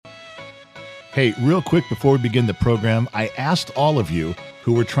Hey, real quick before we begin the program, I asked all of you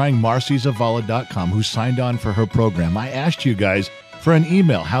who were trying marcyzavala.com, who signed on for her program, I asked you guys for an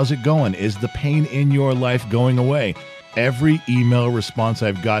email. How's it going? Is the pain in your life going away? Every email response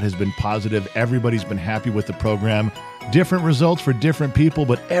I've got has been positive. Everybody's been happy with the program. Different results for different people,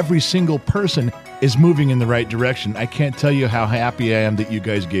 but every single person is moving in the right direction. I can't tell you how happy I am that you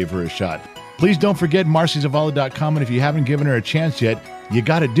guys gave her a shot. Please don't forget marcyzavala.com, and if you haven't given her a chance yet, you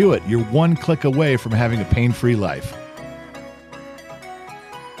got to do it. You're one click away from having a pain-free life.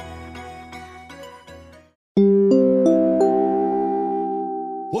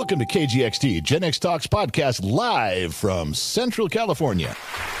 Welcome to KGXT, Gen X Talks podcast, live from Central California.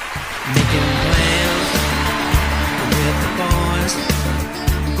 Making plans with the boys.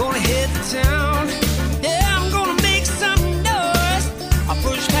 I'm gonna hit the town. Yeah, I'm gonna make some noise. I'll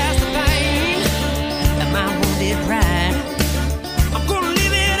push past the pain and my wounded pride. I'm gonna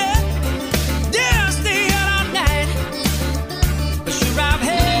live it up. Yeah, stay out all night. But sure, I've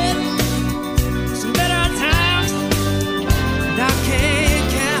had some better times. And I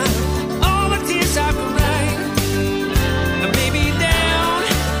can't count all the tears I've cried. And maybe down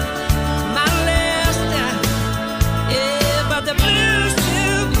my last time. Yeah, but the blues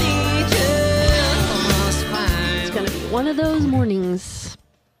to me just fine. It's going to be one of those mornings.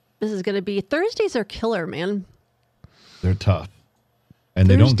 This is going to be... Thursdays are killer, man. They're tough. And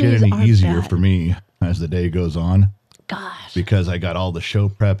they don't get Thursdays any are easier bad. for me as the day goes on. Gosh. Because I got all the show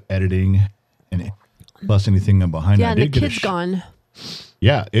prep, editing, and plus anything I'm behind. Yeah, I and the did get kid's gone.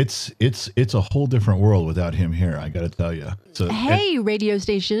 Yeah, it's a whole different world without him here, I got to tell you. So, Hey, radio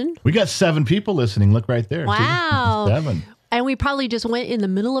station. we got 7 people listening. Look right there. See? Wow. 7. And we probably just went in the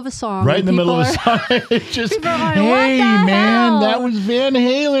middle of a song. Right in the middle of the People song. It's just, people are going, hey, "What the man, hell?" that was Van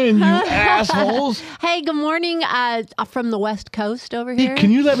Halen, you assholes. Hey, good morning from the West Coast over Hey, here.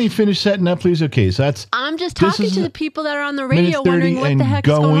 can you let me finish setting up, please? Okay, so that's I'm just this talking is to the people that are on the minute radio 30 wondering what and the heck's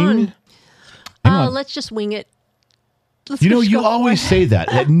going. going Hang on. on. Let's just wing it. Let's You know, just you go for always it. say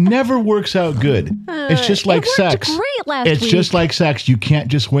that. It never works out good. It's just like it worked sex. great last It's week. just like sex. You can't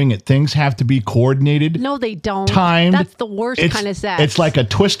just wing it. Things have to be coordinated, No, they don't. timed. That's the worst kind of sex. It's like a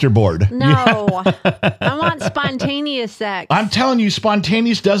twister board. No. I want spontaneous sex. I'm telling you,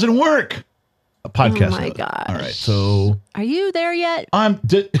 spontaneous doesn't work. A podcast. Oh my does. gosh. All right, so Are you there yet?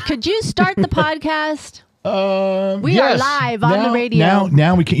 Could you start the podcast? We are live on the radio.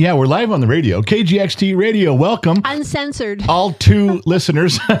 Now we can. Yeah, we're live on the radio. KGXT Radio. Welcome. Uncensored. All 2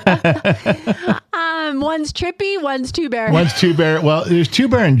 listeners. One's Trippy, one's Two Bear. One's Two Bear. Well, there's Two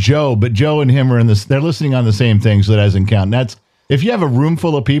Bear and Joe, but Joe and him are in this. They're listening on the same thing, so that doesn't count. And that's if you have a room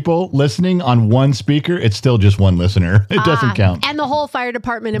full of people listening on one speaker, it's still just one listener. It doesn't count. And the whole fire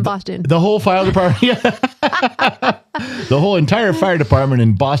department in Boston. The whole fire department, yeah. The whole entire fire department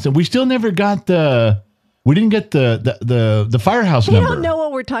in Boston. We still never got we didn't get the firehouse We number. don't know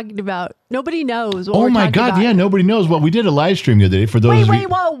what we're talking about. Nobody knows what Oh we're my talking God, about. yeah, nobody knows. Well, we did a live stream the other day for those Wait, of you.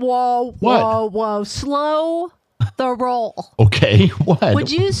 whoa. Slow the roll. Okay, what?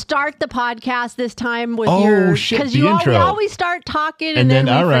 Would you start the podcast this time with Oh, your... shit, Because the we intro. always start talking and then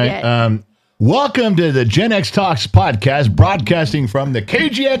we all right. forget. Welcome to the Gen X Talks podcast, broadcasting from the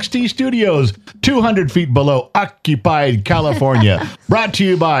KGXT studios, 200 feet below occupied California. Brought to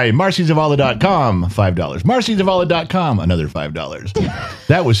you by marcyzavala.com, $5. marcyzavala.com, another $5.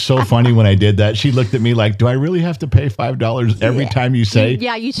 That was so funny when I did that. She looked at me like, do I really have to pay $5 every time you say?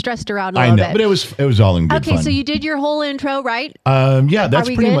 Yeah, you stressed her out a I little know, bit. but it was all in good Okay, fun. so you did your whole intro, right? Yeah, that's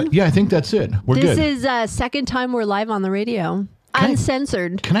we pretty good? much. Yeah, I think that's it. We're This good. is second time we're live on the radio.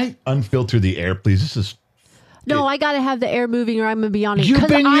 Uncensored. Can I unfilter the air, please? This is. No, I got to have the air moving or I'm going to be yawning. You've 'Cause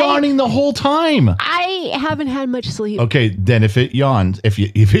been yawning the whole time. I haven't had much sleep. Okay, then if it yawns, if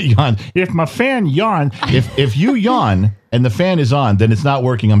my fan yawns, if you yawn and the fan is on, then it's not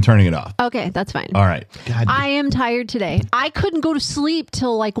working. I'm turning it off. Okay, that's fine. All right. God. I am tired today. I couldn't go to sleep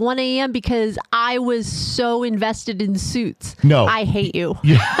till like 1 a.m. because I was so invested in Suits. No. I hate you.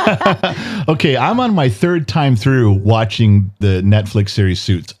 Okay, I'm on my 3rd time through watching the Netflix series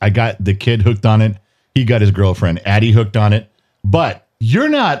Suits. I got the kid hooked on it. He got his girlfriend Addie hooked on it. But you're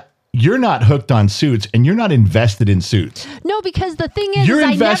not hooked on Suits, and you're not invested in Suits. No, because the thing is, You're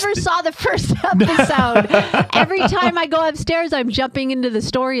I never invested. saw the first episode. Every time I go upstairs, I'm jumping into the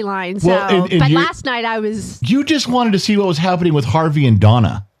storyline. So, Well, and but you're- last night I was, You just wanted to see what was happening with Harvey and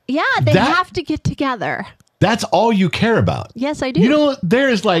Donna. yeah, they That- have to get together. That's all you care about. Yes, I do. You know,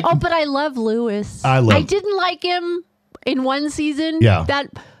 there's like. Oh, but I love Lewis. I I didn't like him in one season. Yeah.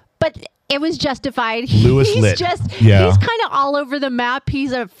 But It was justified. Lewis he's Litt. Just, Yeah. He's kind of all over the map.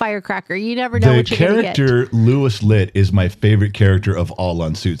 He's a firecracker. You never know The what you're going to get. character Lewis Litt is my favorite character of all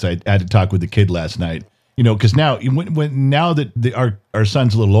on Suits. I had to talk with the kid last night, because now now that our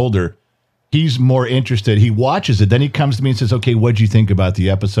son's a little older, he's more interested. He watches it. Then he comes to me and says, okay, what'd you think about the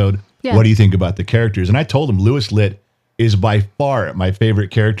episode? Yeah. What do you think about the characters? And I told him Lewis Litt is by far my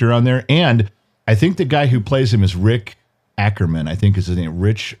favorite character on there. And I think the guy who plays him is Rick Ackerman. I think is his name.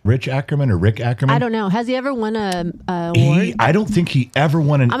 Rich Ackerman or Rick Ackerman. I don't know. Has he ever won a award? I don't think he ever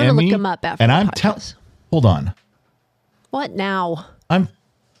won an Emmy. I'm going to look him up after And the I'm podcast. hold on. What now?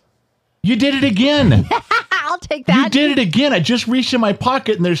 You did it again. I'll take that. You did it again. I just reached in my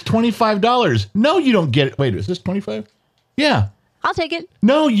pocket and there's $25. No, you don't get it. Wait, is this 25? Yeah. I'll take it.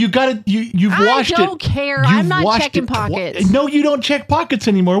 No, you got it. You've washed it. I don't care. You've I'm not washed checking it pockets. No, you don't check pockets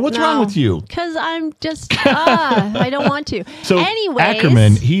anymore. What's wrong with you? Because I'm just, I don't want to. So anyways,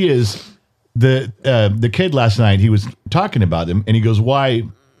 Ackerman, he is the kid last night. He was talking about him and he goes, why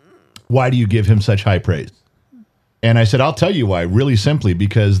do you give him such high praise? And I said, I'll tell you why, really simply,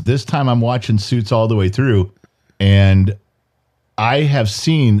 because this time I'm watching Suits all the way through and I have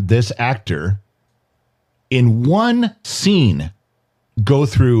seen this actor in one scene go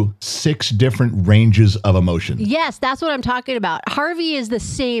through 6 different ranges of emotion. Yes, that's what I'm talking about. Harvey is the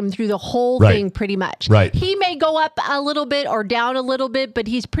same through the whole Right. thing pretty much. Right. He may go up a little bit or down a little bit, but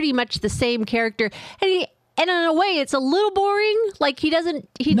he's pretty much the same character. And in a way, it's a little boring. Like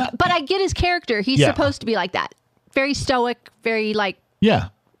but I get his character. He's Yeah. supposed to be like that. Very stoic, very Yeah.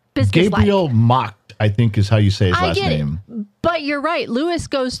 business-like. Gabriel Mocked, I think is how you say his I last get name. it. But you're right. Lewis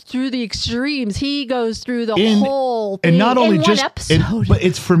goes through the extremes. He goes through the whole thing And not only in just one episode. but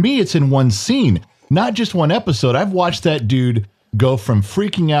it's for me, it's in one scene, not just one episode. I've watched that dude go from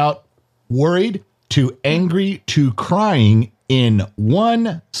freaking out, worried, to angry, to crying in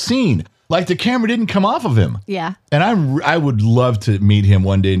one scene. Like the camera didn't come off of him. Yeah. And I would love to meet him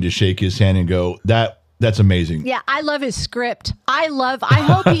one day and just shake his hand and go, that's amazing. Yeah, I love his script. I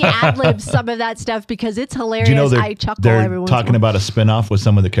hope he ad-libs some of that stuff because it's hilarious. Do you know I chuckle they're every once in a talking while. about a spinoff with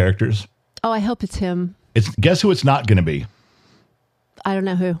some of the characters? Oh, I hope it's him. Guess who it's not going to be? I don't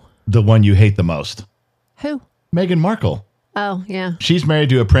know who. The one you hate the most. Who? Meghan Markle. Oh, yeah. She's married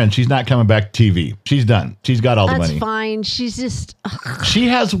to a prince. She's not coming back to TV. She's done. She's got all the That's money. fine. She's just... She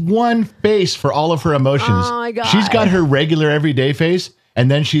has one face for all of her emotions. Oh, my God. She's got her regular everyday face,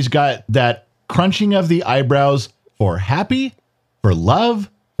 and then she's got that crunching of the eyebrows for happy, for love,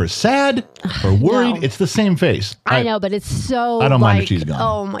 for sad, for worried. No. It's the same face. I know, but it's so... I don't mind if she's gone.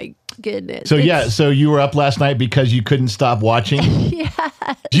 Oh, my goodness. So so you were up last night because you couldn't stop watching? Yes.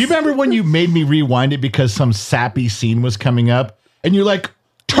 Do you remember when you made me rewind it because some sappy scene was coming up and you're like,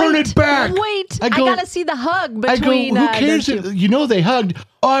 turn it back. Wait. I go- got to see the hug between... I go, who cares? those two. You know they hugged.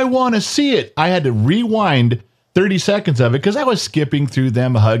 Oh, I want to see it. I had to rewind 30 seconds of it because I was skipping through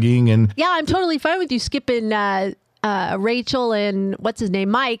them hugging and Yeah, I'm totally fine with you skipping Rachel and what's his name,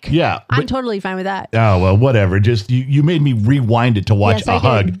 Mike. Yeah, I'm but- totally fine with that. oh well, whatever. Just you made me rewind it to watch Yes, a I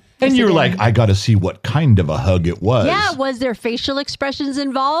hug, did. and Yes, you I were did. like, I got to see what kind of a hug it was. Yeah, was there facial expressions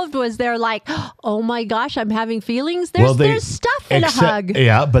involved? Was there like, oh my gosh, I'm having feelings? There's stuff in a hug.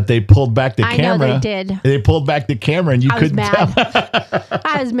 Yeah, but they pulled back the I know camera. they did. They pulled back the camera, and you I was couldn't mad. tell.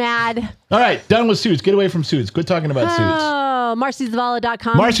 I was mad. All right, done with Suits. Get away from Suits. Quit talking about Suits. Oh,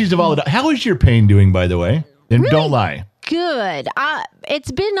 marcyzavala.com. Marcy Zavala. How is your pain doing, by the way? And Really? don't lie. Good.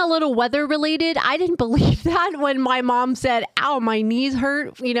 It's been a little weather related. I didn't believe that when my mom said, ow, my knees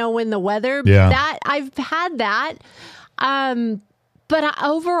hurt, when the weather. Yeah. That I've had that. But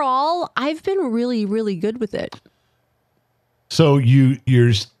overall, I've been really, really good with it. So do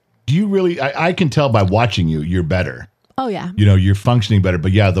you really? I can tell by watching you, you're better. Oh, yeah. You're functioning better.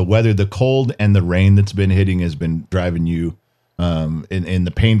 But yeah, the weather, the cold and the rain that's been hitting has been driving you in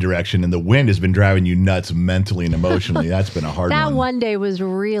the pain direction, and the wind has been driving you nuts mentally and emotionally. That's been a hard That one. one day was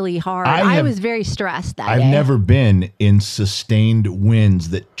really hard. I I was very stressed that I've day. never been in sustained winds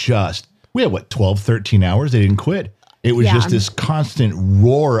that we had 12, 13 hours. They didn't quit. It was Yeah. just this constant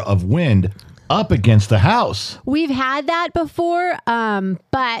roar of wind up against the house. We've had that before,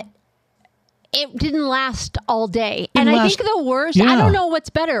 but it didn't last all day. And I think the worst, I Yeah. don't know what's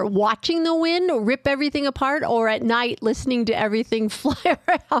better, watching the wind rip everything apart or at night listening to everything fly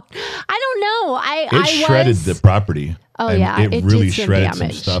around. I don't know. It shredded the property. Oh, And yeah, It it really did some shredded some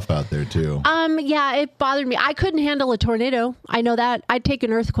damage. stuff out there too. Yeah, it bothered me. I couldn't handle a tornado. I know that. I'd take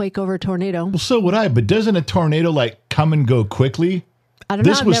an earthquake over a tornado. Well, so would I, but doesn't a tornado come and go quickly? I don't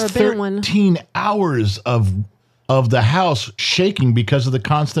know. This I've was never been in one. 13 hours of of the house shaking because of the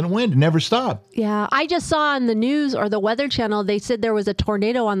constant wind. It never stopped. Yeah, I just saw on the news or the Weather Channel, they said there was a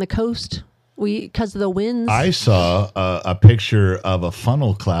tornado on the coast because of the winds. I saw a picture of a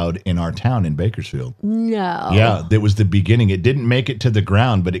funnel cloud in our town in Bakersfield. No. Yeah, that was the beginning. It didn't make it to the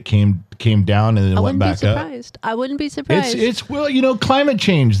ground, but it came down and then went back up. I wouldn't be surprised. It's well, climate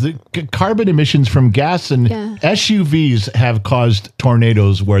change, the carbon emissions from gas and SUVs have caused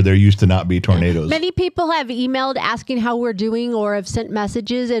tornadoes where there used to not be tornadoes. Many people have emailed asking how we're doing or have sent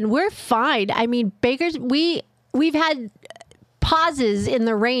messages, and we're fine. I mean, we've had pauses in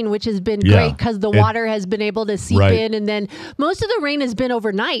the rain, which has been great because the water has been able to seep in, and then most of the rain has been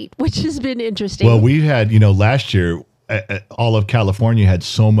overnight, which has been interesting. Well, we had, last year, all of California had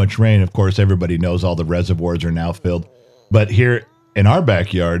so much rain. Of course, everybody knows all the reservoirs are now filled. But here in our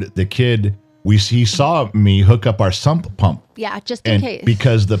backyard, the kid, he saw me hook up our sump pump. Yeah, just in case.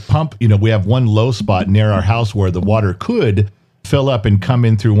 Because the pump, we have one low spot near our house where the water could fill up and come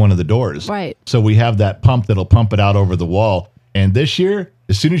in through one of the doors. Right. So we have that pump that'll pump it out over the wall. And this year,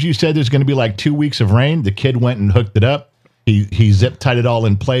 as soon as you said there's going to be like 2 weeks of rain, the kid went and hooked it up. He zip tied it all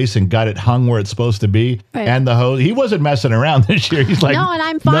in place and got it hung where it's supposed to be. Right. And the hose, he wasn't messing around this year. He's like, no, and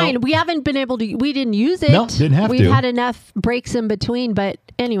I'm fine. No. We haven't been able to, we didn't use it. No, didn't have to. We've had enough breaks in between, but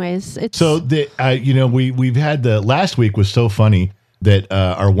anyways, it's. So, we've had last week was so funny that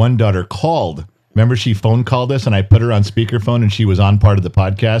our one daughter called. Remember, she phone called us and I put her on speakerphone and she was on part of the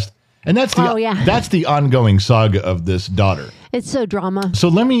podcast. And that's the ongoing saga of this daughter. It's so drama. So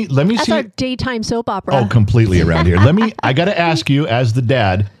let me that's see. Our daytime soap opera. Oh, completely around here. I got to ask you as the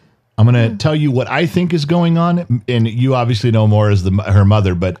dad, I'm going to tell you what I think is going on. And you obviously know more as her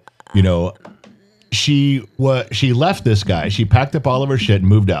mother, but she left this guy. She packed up all of her shit and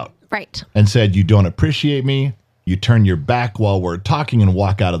moved out. Right. And said, you don't appreciate me. You turn your back while we're talking and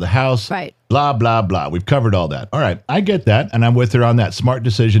walk out of the house. Right. Blah, blah, blah. We've covered all that. All right. I get that. And I'm with her on that smart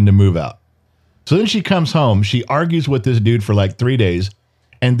decision to move out. So then she comes home. She argues with this dude for like 3 days.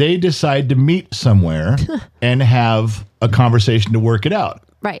 And they decide to meet somewhere and have a conversation to work it out.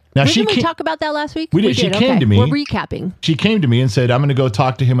 Right. Now, Didn't we talk about that last week? We did. She came to me. We're recapping. She came to me and said, I'm going to go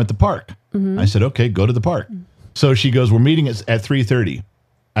talk to him at the park. Mm-hmm. I said, okay, go to the park. So she goes, we're meeting at 3:30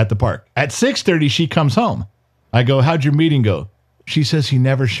 at the park. At 6:30, she comes home. I go, how'd your meeting go? She says he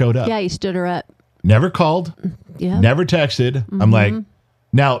never showed up. Yeah, he stood her up. Never called. Yeah. Never texted. Mm-hmm. I'm like,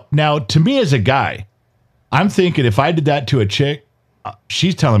 now, to me as a guy, I'm thinking if I did that to a chick,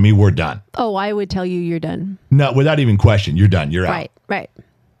 she's telling me we're done. Oh, I would tell you you're done. No, without even question, you're done. You're out. Right.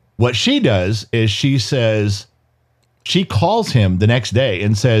 What she does is she calls him the next day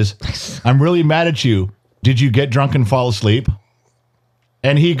and says, I'm really mad at you. Did you get drunk and fall asleep?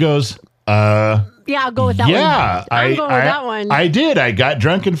 And he goes, yeah, I'll go with that one. Yeah, I'm going with that one. I did. I got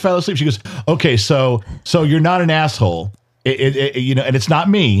drunk and fell asleep. She goes, okay, so you're not an asshole. And it's not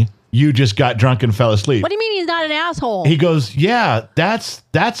me. You just got drunk and fell asleep. What do you mean he's not an asshole? He goes, yeah, that's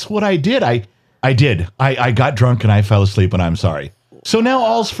what I did. I did. I got drunk and I fell asleep and I'm sorry. So now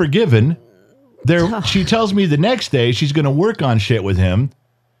all's forgiven. She tells me the next day she's going to work on shit with him.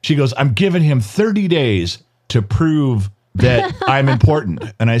 She goes, I'm giving him 30 days to prove that I'm important.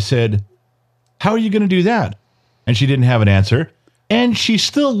 And I said, how are you going to do that? And she didn't have an answer. And she's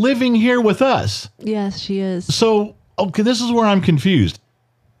still living here with us. Yes, she is. So, okay, this is where I'm confused.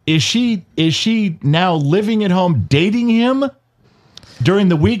 Is she now living at home, dating him during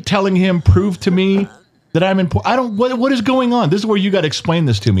the week, telling him, prove to me that I'm important? I don't, what is going on? This is where you got to explain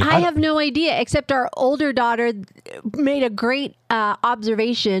this to me. I have no idea, except our older daughter made a great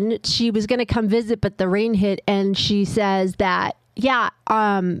observation. She was going to come visit, but the rain hit, and she says that,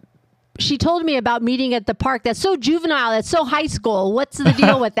 she told me about meeting at the park. That's so juvenile. That's so high school. What's the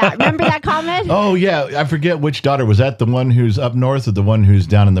deal with that? Remember that comment? Oh, yeah. I forget which daughter. Was that the one who's up north or the one who's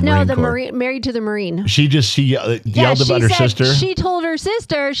down in the Marine Corps? No, married to the Marine. She yelled about her sister? She told her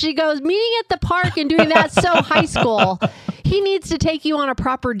sister, she goes, meeting at the park and doing that so high school. He needs to take you on a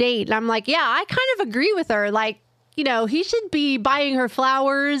proper date. And I'm like, yeah, I kind of agree with her. Like, he should be buying her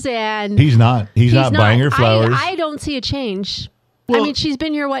flowers and... He's not buying her flowers. I don't see a change. Well, I mean, she's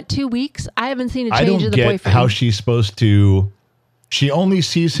been here, 2 weeks? I haven't seen a change of the boyfriend. I don't get how she's supposed to... She only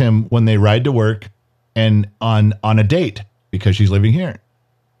sees him when they ride to work and on a date because she's living here.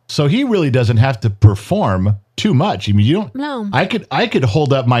 So he really doesn't have to perform too much. I mean, you don't... No. I could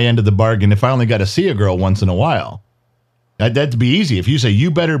hold up my end of the bargain if I only got to see a girl once in a while. That'd be easy. If you say,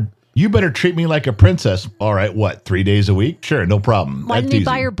 you better treat me like a princess. All right, 3 days a week? Sure, no problem. Why didn't he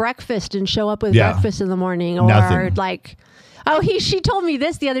buy her breakfast and show up with breakfast in the morning? Or nothing. She told me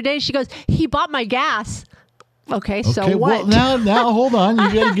this the other day. She goes, he bought my gas. Okay, so Okay, what? well, now hold on.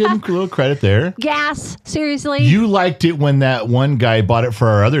 You got to give him a little credit there. Gas, seriously? You liked it when that one guy bought it for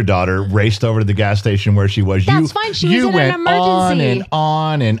our other daughter, raced over to the gas station where she was. That's fine. She was you in went an emergency. on and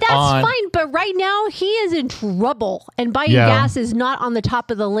on and That's on. fine, but right now he is in trouble, and buying Yeah. gas is not on the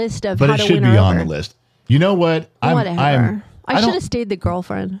top of the list of But how it to should win be her on over. the list. You know what? Whatever. I should don't- have stayed the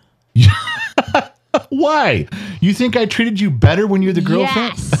girlfriend. Why? You think I treated you better when you're the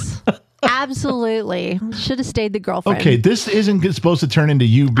girlfriend? Yes. Absolutely. Should have stayed the girlfriend. Okay, this isn't supposed to turn into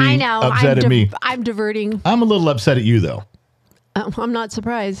you I being know. upset at me. I'm diverting. I'm a little upset at you, though, I'm not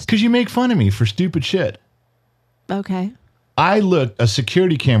surprised. because you make fun of me for stupid shit. Okay. I looked, a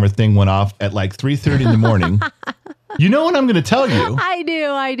security camera thing went off at like 3:30 in the morning. You know what I'm going to tell you? I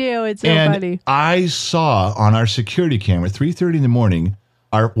do. It's so And funny. I saw on our security camera, 3:30 in the morning,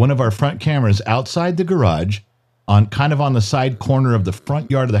 one of our front cameras outside the garage, on kind of on the side corner of the front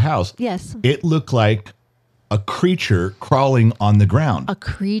yard of the house. Yes. It looked like a creature crawling on the ground. A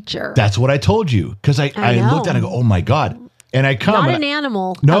creature. That's what I told you, because I know. looked at it and I go, oh my God. And I come. Not and an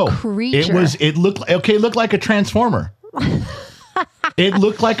animal. No, A creature. it looked like a transformer. It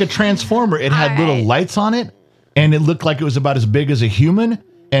looked like a transformer. It had All little right. lights on it, and it looked like it was about as big as a human,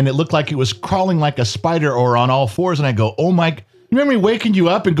 and it looked like it was crawling like a spider or on all fours. And I go, oh my, you remember me waking you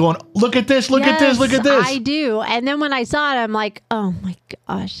up and going, look at this, look at this, look at this. I do. And then when I saw it, I'm like, oh my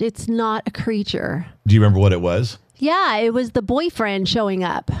gosh, it's not a creature. Do you remember what it was? Yeah, it was the boyfriend showing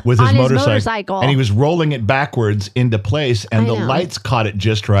up With his on motorcycle. And he was rolling it backwards into place, and I the know. lights caught it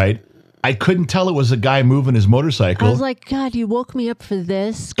just right. I couldn't tell it was a guy moving his motorcycle. I was like, God, you woke me up for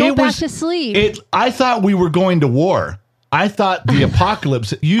this. Go It back was- to sleep. I thought we were going to war. I thought the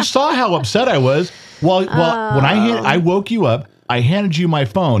apocalypse. You saw how upset I was. Well, when I woke you up, I handed you my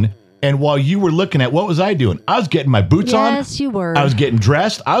phone, and while you were looking at, what was I doing? I was getting my boots on. Yes, you were. I was getting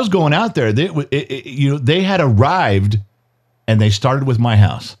dressed. I was going out there. They had arrived, and they started with my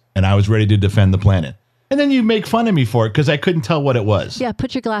house, and I was ready to defend the planet. And then you make fun of me for it because I couldn't tell what it was. Yeah,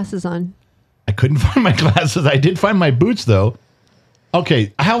 put your glasses on. I couldn't find my glasses. I did find my boots, though.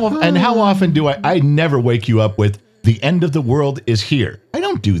 Okay, how often do I never wake you up with the end of the world is here? I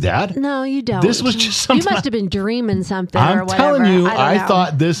don't do that. No, you don't. This was just something. You must have been dreaming something or I'm whatever. telling you, I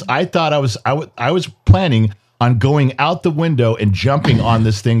don't know. I thought I was planning on going out the window and jumping on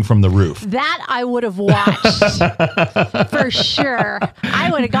this thing from the roof. That I would have watched for sure. I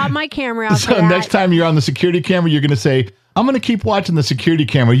would have got my camera out for So that. next time you're on the security camera, you're going to say, I'm going to keep watching the security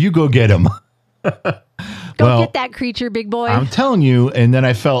camera. You go get him. Go get that creature, big boy. I'm telling you, and then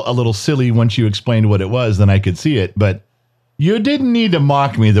I felt a little silly once you explained what it was, then I could see it. But you didn't need to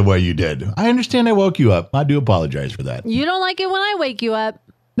mock me the way you did. I understand I woke you up. I do apologize for that. You don't like it when I wake you up.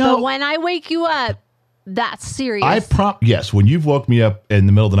 No. But when I wake you up, that's serious. Yes, when you've woke me up in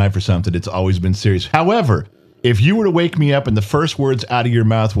the middle of the night for something, it's always been serious. However, if you were to wake me up and the first words out of your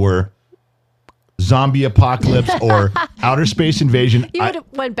mouth were zombie apocalypse or outer space invasion, you would have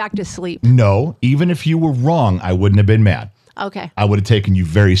went back to sleep. no, even if you were wrong, I wouldn't have been mad. Okay. I would have taken you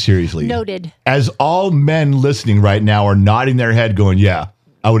very seriously. Noted. As all men listening right now are nodding their head going, yeah,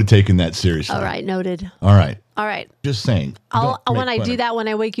 I would have taken that seriously. All right. Noted. All right. All right. Just saying. When I do that, when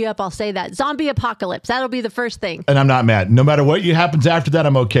I wake you up, I'll say that. Zombie apocalypse. That'll be the first thing. And I'm not mad. No matter what happens after that,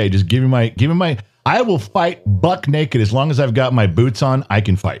 I'm okay. Just give me my, I will fight buck naked as long as I've got my boots on. I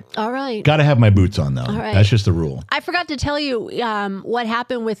can fight. All right. Got to have my boots on though. right. That's just the rule. I forgot to tell you what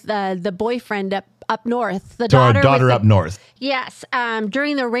happened with the boyfriend up north. The To our daughter daughter with up north. Yes.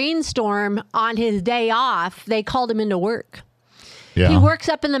 During the rainstorm on his day off, they called him into work. Yeah. He works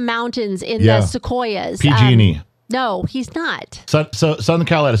up in the mountains in Yeah. the sequoias. PG&E. No, he's not. So Southern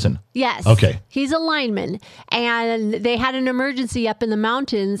Cal Edison. Yes. Okay. He's a lineman. And they had an emergency up in the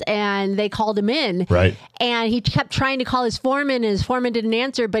mountains and they called him in. Right. And he kept trying to call his foreman and his foreman didn't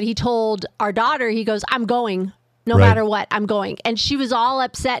answer. But he told our daughter, he goes, I'm going. No Right. matter what, I'm going. And she was all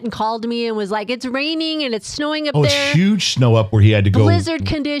upset and called me and was like, it's raining and it's snowing up Oh, it's there. huge snow up where he had to go. Blizzard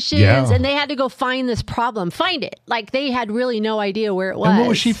conditions. Yeah. And they had to go find this problem. Find it. Like they had really no idea where it was. And what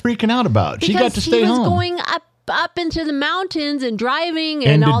was she freaking out about? She got to stay he was home. going up into the mountains and driving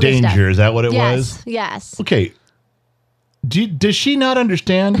and Into all this danger. stuff. Is that what it Yes, was? yes. Okay. Does she not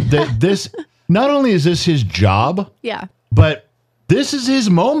understand that this, not only is this his job, Yeah. but this is his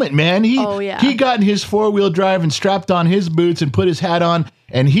moment, man. Oh, yeah. He got in his 4-wheel drive and strapped on his boots and put his hat on,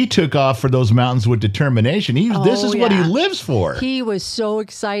 and he took off for those mountains with determination. This is what he yeah. lives for. He was so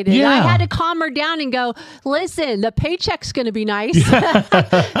excited. Yeah. I had to calm her down and go, listen, the paycheck's going to be nice.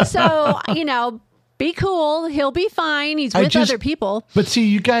 So, be cool. He'll be fine. He's with other people. But see,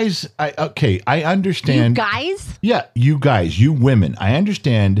 you guys, I You understand. guys? Yeah, you guys, you women, I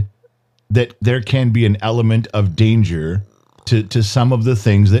understand that there can be an element of danger to some of the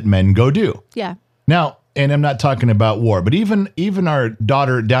things that men go do. Yeah. Now, and I'm not talking about war, but even our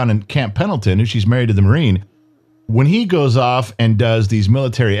daughter down in Camp Pendleton, who she's married to the Marine, when he goes off and does these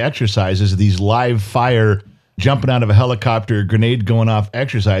military exercises, these live fire, jumping out of a helicopter, grenade going off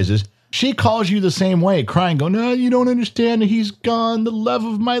exercises, she calls you the same way, crying, going, no, you don't understand. He's gone. The love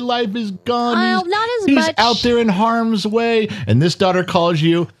of my life is gone. He's much. out there in harm's way. And this daughter calls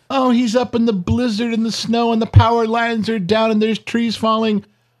you, oh, he's up in the blizzard and the snow and the power lines are down and there's trees falling.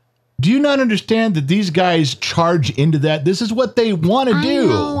 Do you not understand that these guys charge into that? This is what they want to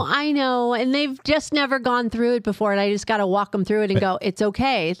do. I know. And they've just never gone through it before. And I just got to walk them through it and go, it's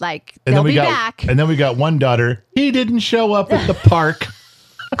okay. Like, they'll be back. And then we got one daughter. He didn't show up at the park.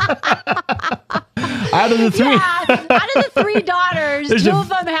 Out of the three daughters, two of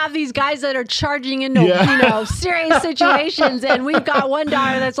them have these guys that are charging into serious situations, and we've got one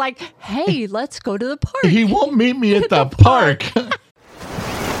daughter that's like, hey, let's go to the park. He won't meet me at the park.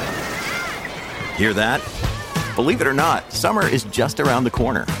 Hear that? Believe it or not, summer is just around the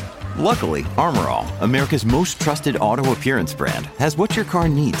corner. Luckily, Armor All, America's most trusted auto appearance brand, has what your car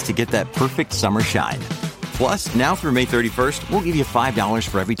needs to get that perfect summer shine. Plus, now through May 31st, we'll give you $5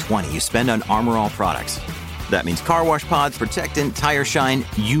 for every $20 you spend on Armor All products. That means car wash pods, protectant, tire shine,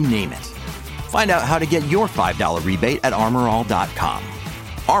 you name it. Find out how to get your $5 rebate at armorall.com.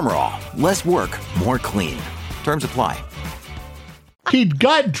 Armor All, less work, more clean. Terms apply. He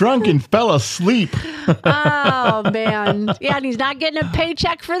got drunk and fell asleep. Oh, man. Yeah, and he's not getting a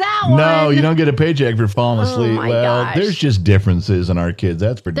paycheck for that one. No, you don't get a paycheck for falling asleep. My well, gosh. There's just differences in our kids.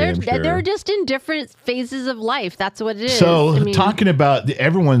 That's for damn sure. They're just in different phases of life. That's what it is. So, talking about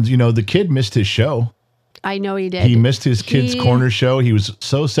everyone's, the kid missed his show. I know he did. He missed his Kids Corner show. He was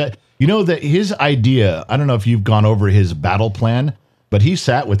so set. You know that his idea, I don't know if you've gone over his battle plan, but he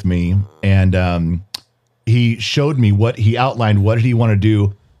sat with me and he showed me he outlined what did he want to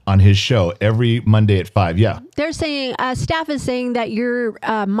do on his show every Monday at 5. Yeah. They're saying, staff is saying that your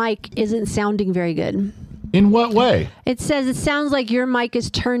mic isn't sounding very good. In what way? It says it sounds like your mic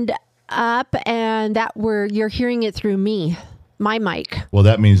is turned up and that you're hearing it through my mic. Well,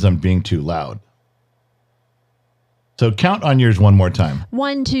 that means I'm being too loud. So count on yours one more time.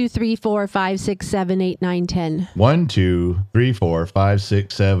 1, 2, 3, 4, 5, 6, 7, 8, 9, 10. 1, 2, 3, 4, 5,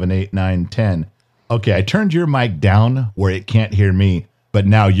 6, 7, 8, 9, 10. Okay, I turned your mic down where it can't hear me, but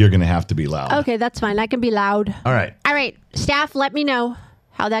now you're going to have to be loud. Okay, that's fine. I can be loud. All right. All right, staff, let me know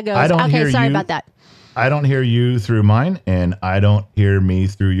how that goes. I don't hear sorry you. about that. I don't hear you through mine, and I don't hear me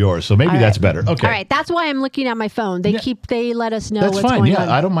through yours. So maybe that's better. Okay. All right, that's why I'm looking at my phone. They let us know what's fine. going on.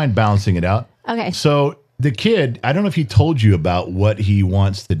 I don't mind balancing it out. Okay. So the kid, I don't know if he told you about what he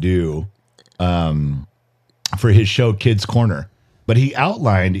wants to do for his show, Kids Corner. But he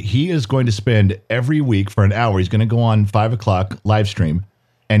outlined he is going to spend every week for an hour. He's going to go on 5 o'clock live stream,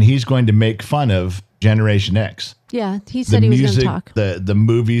 and he's going to make fun of Generation X. Yeah, he said he was going to talk. The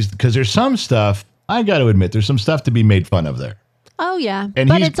movies, because there's some stuff, I got to admit, there's some stuff to be made fun of there. Oh, yeah. And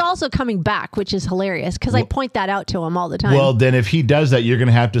but it's also coming back, which is hilarious, because I point that out to him all the time. Well, then if he does that, you're going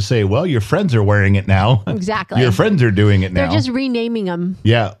to have to say, well, your friends are wearing it now. Exactly. Your friends are doing it now. They're just renaming them.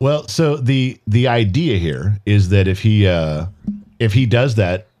 Yeah. Well, so the idea here is that if he does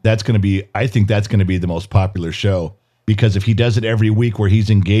that, I think that's going to be the most popular show, because if he does it every week where he's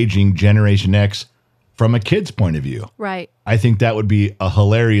engaging Generation X from a kid's point of view, right? I think that would be a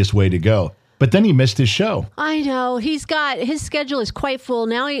hilarious way to go. But then he missed his show. I know. His schedule is quite full.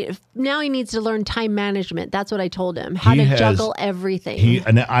 Now he needs to learn time management. That's what I told him. How to juggle everything.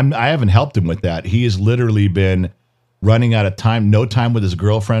 I haven't helped him with that. He has literally been running out of time, no time with his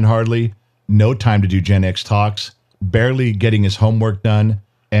girlfriend hardly, no time to do Gen X talks, barely getting his homework done,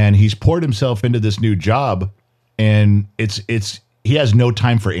 and he's poured himself into this new job, and he has no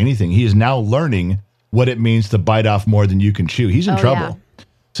time for anything. He is now learning what it means to bite off more than you can chew. He's in trouble. Yeah.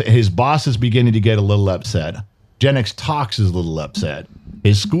 So his boss is beginning to get a little upset. Gen X Talks is a little upset.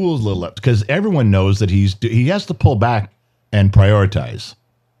 His school is a little upset because everyone knows that he has to pull back and prioritize.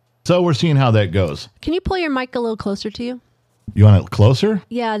 So we're seeing how that goes. Can you pull your mic a little closer to you? You want it closer?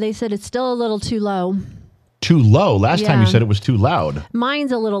 Yeah, they said it's still a little too low. Too low? Last time you said it was too loud.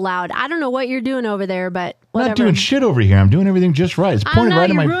 Mine's a little loud. I don't know what you're doing over there, but whatever. I'm not doing shit over here. I'm doing everything just right. It's pointed right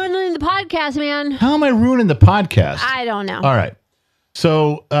in my... You're ruining the podcast, man. How am I ruining the podcast? I don't know. All right.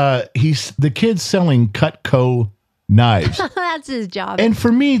 So the kid's selling Cutco knives. That's his job. And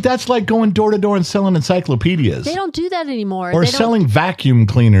for me, that's like going door to door and selling encyclopedias. They don't do that anymore. Or selling vacuum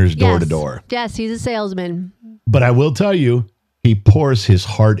cleaners door to door. Yes, he's a salesman. But I will tell you, he pours his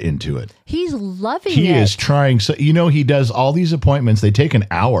heart into it. He's loving it. He is trying. So, he does all these appointments. They take an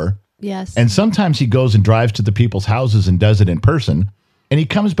hour. Yes. And sometimes he goes and drives to the people's houses and does it in person. And he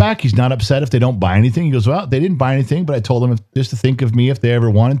comes back. He's not upset if they don't buy anything. He goes, well, they didn't buy anything, but I told them just to think of me if they ever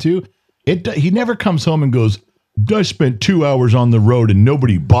wanted to. He never comes home and goes, I spent 2 hours on the road and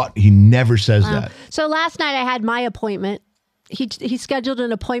nobody bought. He never says that. So last night I had my appointment. He scheduled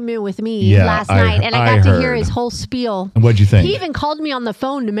an appointment with me last night, and I got to hear his whole spiel. And what'd you think? He even called me on the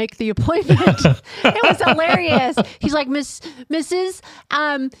phone to make the appointment. It was hilarious. He's like, Mrs.,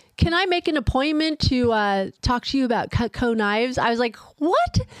 can I make an appointment to talk to you about Cutco knives? I was like,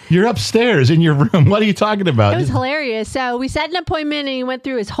 what? You're upstairs in your room. What are you talking about? It was hilarious. So we set an appointment, and he went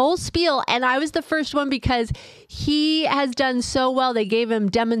through his whole spiel, and I was the first one because he has done so well. They gave him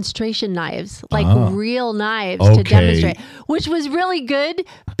demonstration knives, like real knives to demonstrate, which was really good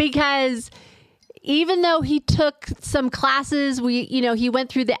because even though he took some classes, he went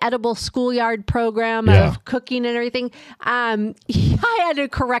through the edible schoolyard program of cooking and everything. I had to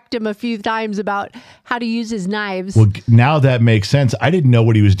correct him a few times about how to use his knives. Well, now that makes sense. I didn't know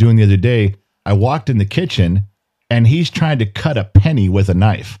what he was doing the other day. I walked in the kitchen and he's trying to cut a penny with a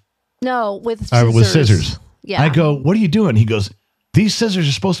knife. No, with scissors. With scissors. Yeah. I go, what are you doing? He goes, these scissors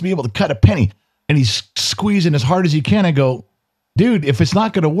are supposed to be able to cut a penny. And he's squeezing as hard as he can. I go, dude, if it's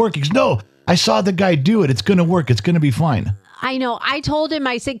not going to work. He goes, no, I saw the guy do it. It's going to work. It's going to be fine. I know. I told him,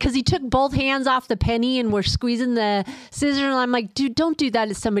 I said, because he took both hands off the penny and we're squeezing the scissors. And I'm like, dude, don't do that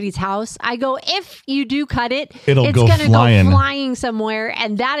at somebody's house. I go, if you do cut it, it's going to go flying somewhere.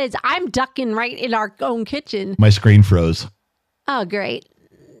 And that is, I'm ducking right in our own kitchen. My screen froze. Oh, great.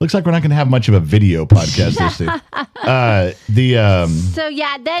 Looks like we're not going to have much of a video podcast this thing. So,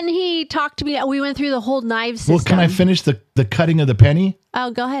 yeah, then he talked to me. We went through the whole knife system. Well, can I finish the cutting of the penny? Oh,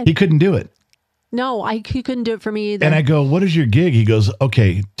 go ahead. He couldn't do it. No, he couldn't do it for me either. And I go, what is your gig? He goes,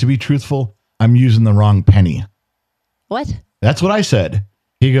 okay, to be truthful, I'm using the wrong penny. What? That's what I said.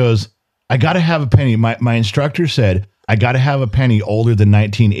 He goes, I got to have a penny. My instructor said, I got to have a penny older than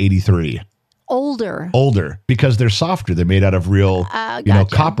 1983. Older, because they're softer. They're made out of real,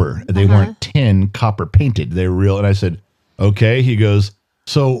 copper. They weren't tin, copper painted. They're real. And I said, okay. He goes,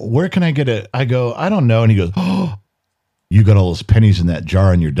 so where can I get it? I go, I don't know. And he goes, oh, you got all those pennies in that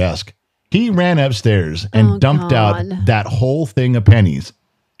jar on your desk. He ran upstairs and dumped out that whole thing of pennies.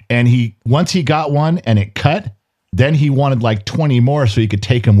 And once he got one and it cut, then he wanted like 20 more so he could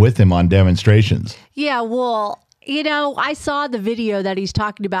take them with him on demonstrations. Yeah, well, I saw the video that he's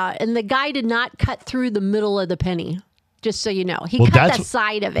talking about, and the guy did not cut through the middle of the penny, just so you know. He cut the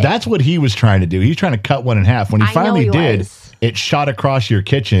side of it. That's what he was trying to do. He's trying to cut one in half. When he finally did, it shot across your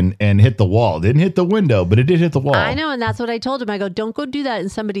kitchen and hit the wall. It didn't hit the window, but it did hit the wall. I know, and that's what I told him. I go, don't go do that in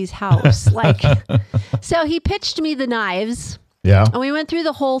somebody's house. So he pitched me the knives. Yeah. And we went through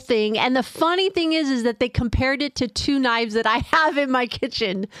the whole thing. And the funny thing is that they compared it to two knives that I have in my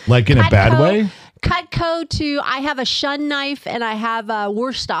kitchen. Like in a bad way? Cutco I have a Shun knife and I have a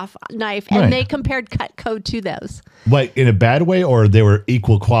Wurstoff knife. And they compared Cutco to those. Like in a bad way, or they were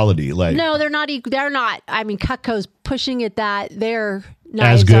equal quality? No, they're not equal. They're not. I mean, Cutco's pushing it that their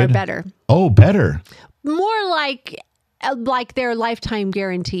knives are better. Oh, better. More like their lifetime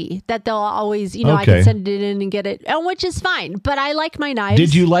guarantee that they'll always, I can send it in and get it, and which is fine. But I like my knives.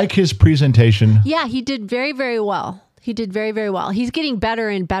 Did you like his presentation? Yeah, he did very, very well. He did very, very well. He's getting better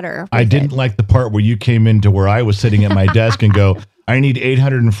and better. I didn't like the part where you came into where I was sitting at my desk and go, I need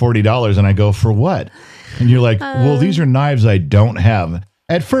 $840. And I go, for what? And you're like, well, these are knives I don't have.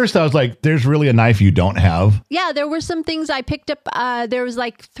 At first, I was like, there's really a knife you don't have. Yeah, there were some things I picked up. There was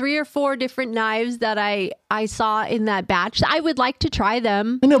like 3 or 4 different knives that I saw in that batch. I would like to try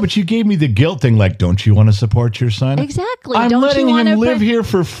them. I know, but you gave me the guilt thing. Like, don't you want to support your son? Exactly. I'm letting him live here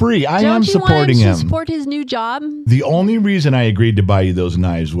for free. I am supporting him. Don't you want to support his new job? The only reason I agreed to buy you those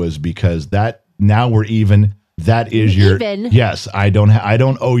knives was because now we're even. That is yes. I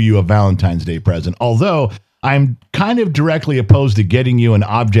don't owe you a Valentine's Day present. Although I'm kind of directly opposed to getting you an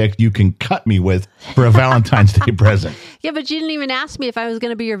object you can cut me with for a Valentine's Day present. Yeah, but you didn't even ask me if I was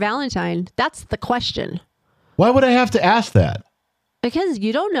going to be your Valentine. That's the question. Why would I have to ask that? Because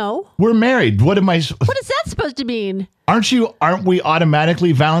you don't know. We're married. What is that supposed to mean? Aren't we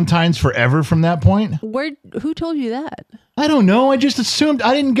automatically Valentines forever from that point? Who told you that? I don't know. I just assumed.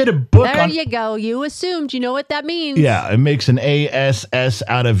 I didn't get a book. There you go. You assumed. You know what that means. Yeah, it makes an ASS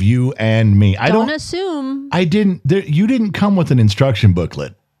out of you and me. I don't assume. I didn't. You didn't come with an instruction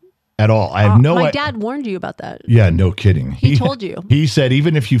booklet at all. I have My dad warned you about that. Yeah, no kidding. He told you. He said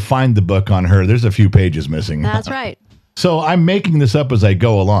even if you find the book on her, there's a few pages missing. That's right. So I'm making this up as I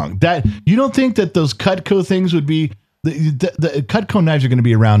go along. That you don't think that those Cutco things would be the Cutco knives are going to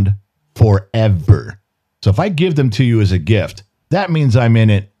be around forever. So if I give them to you as a gift, that means I'm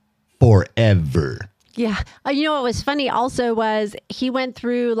in it forever. Yeah. You know what was funny also was he went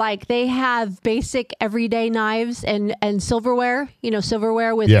through, like, they have basic everyday knives and silverware,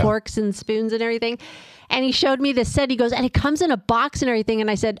 silverware with forks and spoons and everything. And he showed me this set. He goes, and it comes in a box and everything.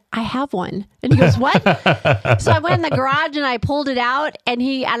 And I said, I have one. And he goes, what? So I went in the garage and I pulled it out and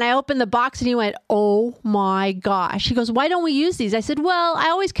I opened the box and he went, oh my gosh. He goes, why don't we use these? I said, well, I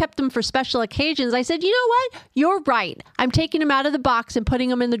always kept them for special occasions. I said, you know what? You're right. I'm taking them out of the box and putting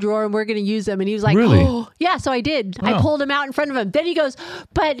them in the drawer and we're going to use them. And he was like, really? Oh, yeah. So I did. Wow. I pulled them out in front of him. Then he goes,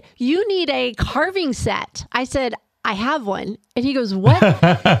 but you need a carving set. I said, I have one. And he goes, what?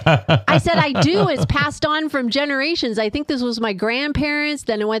 I said, I do. It's passed on from generations. I think this was my grandparents.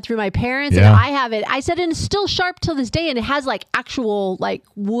 Then it went through my parents and I have it. I said, and it's still sharp till this day. And it has like actual like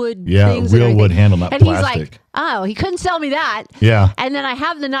wood things. Real wood handle, not and plastic. He's like, oh, he couldn't sell me that. Yeah. And then I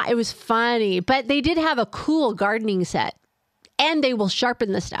have the knife. It was funny, but they did have a cool gardening set and they will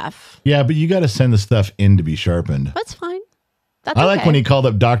sharpen the stuff. Yeah, but you got to send the stuff in to be sharpened. That's fine. That's I like when he called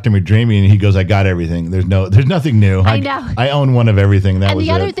up Dr. McDreamy and he goes, I got everything. There's nothing new. I know. I own one of everything. That was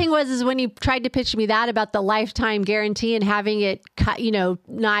the other it. thing is when he tried to pitch me that about the lifetime guarantee and having it cut,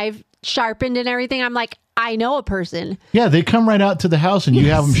 knife sharpened and everything. I'm like, I know a person. Yeah, they come right out to the house and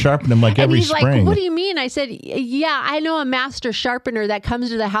you have them sharpen them like every he's spring. Like, what do you mean? I said, yeah, I know a master sharpener that comes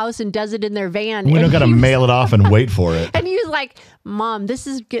to the house and does it in their van. We don't got to mail it off and wait for it. And he was like, Mom, this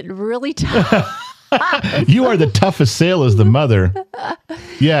is getting really tough. You are the toughest sale as the mother.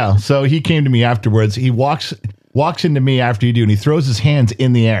 Yeah. So he came to me afterwards. He walks into me after you do, and he throws his hands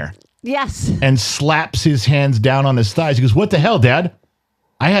in the air. Yes. And slaps his hands down on his thighs. He goes, what the hell, Dad?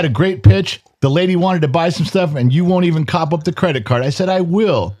 I had a great pitch. The lady wanted to buy some stuff, and you won't even cop up the credit card. I said, I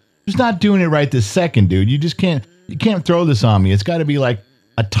will. Just not doing it right this second, dude. You just can't throw this on me. It's got to be like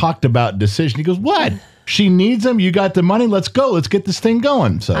a talked about decision. He goes, what? She needs them. You got the money. Let's go. Let's get this thing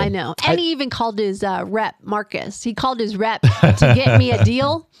going. So I know. And he even called his rep, Marcus. He called his rep to get me a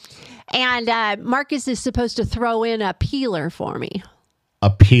deal. And Marcus is supposed to throw in a peeler for me. A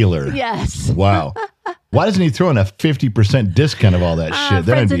peeler? Yes. Wow. Why doesn't he throw in a 50% discount of all that shit?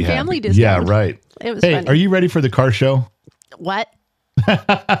 Then friends I'd be and family happy. discount. Yeah, right. It was Hey, funny. are you ready for the car show? What?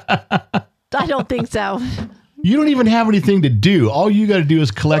 I don't think so. You don't even have anything to do. All you got to do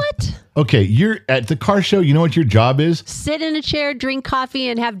is collect. What? Okay, you're at the car show. You know what your job is? Sit in a chair, drink coffee,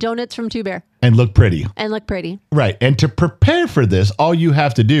 and have donuts from Two Bear. And look pretty. And look pretty. Right. And to prepare for this, all you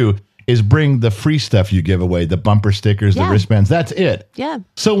have to do is bring the free stuff you give away, the bumper stickers, the wristbands. That's it. Yeah.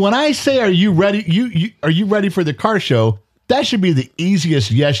 So when I say, are you ready? Are you ready for the car show? That should be the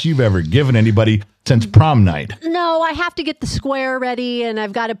easiest yes you've ever given anybody since prom night. No, I have to get the square ready, and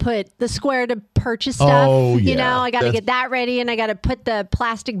I've got to put the square to purchase stuff. Oh, yeah. You know, I got to get that ready, and I got to put the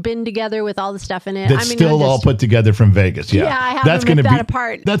plastic bin together with all the stuff in it. That's still all put together from Vegas. Yeah, Yeah, I haven't ripped that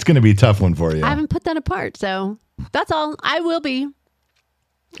apart. That's going to be a tough one for you. I haven't put that apart, so that's all. I will be.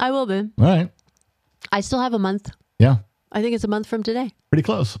 All right. I still have a month. Yeah. I think it's a month from today. Pretty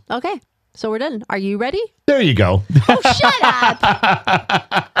close. Okay, so we're done. Are you ready? There you go. Oh, shut up.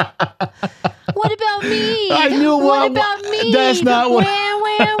 What about me? I knew what about me? That's not what.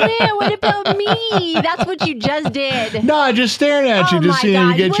 Where? What about me? That's what you just did. No, just staring at you, Oh just my seeing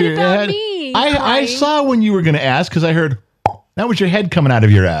God, you get what your about head. me? I Crying. saw when you were going to ask because I heard that was your head coming out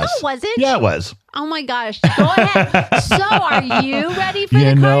of your ass. Oh, was it? Yeah, it was. Oh my gosh. Go ahead. So are you ready for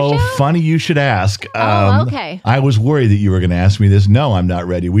the car show? Funny you should ask. Okay. I was worried that you were going to ask me this. No, I'm not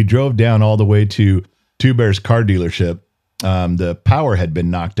ready. We drove down all the way to Two Bears car dealership. The power had been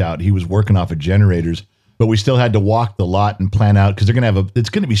knocked out. He was working off of generators, but we still had to walk the lot and plan out because they're going to have it's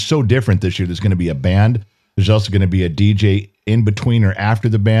going to be so different this year. There's going to be a band. There's also going to be a DJ in between or after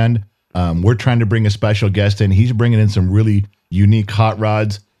the band. We're trying to bring a special guest in. He's bringing in some really unique hot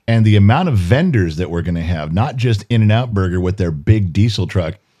rods. And the amount of vendors that we're going to have, not just In-N-Out Burger with their big diesel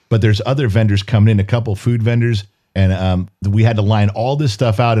truck, but there's other vendors coming in, a couple food vendors. And we had to line all this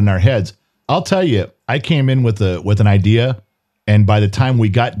stuff out in our heads. I'll tell you, I came in with an idea. And by the time we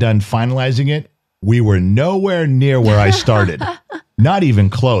got done finalizing it, we were nowhere near where I started. Not even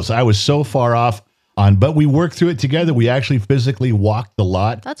close. I was so far off but we worked through it together. We actually physically walked the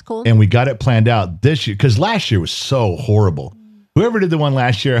lot. That's cool. And we got it planned out this year because last year was so horrible. Whoever did the one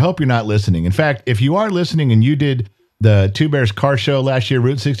last year, I hope you're not listening. In fact, if you are listening and you did the Two Bears car show last year,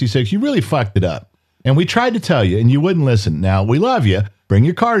 Route 66, you really fucked it up. And we tried to tell you, and you wouldn't listen. Now, we love you. Bring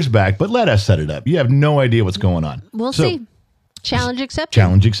your cars back, but let us set it up. You have no idea what's going on. We'll see. Challenge accepted.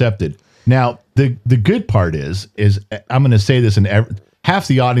 Challenge accepted. Now, the good part is I'm going to say this, and half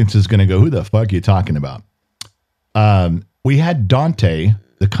the audience is going to go, who the fuck are you talking about? We had Dante,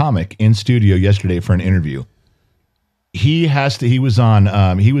 the comic, in studio yesterday for an interview. he was on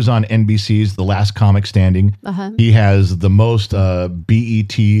NBC's The Last Comic Standing. He has the most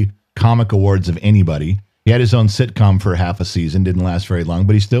BET comic awards of anybody. He had his own sitcom for half a season, didn't last very long,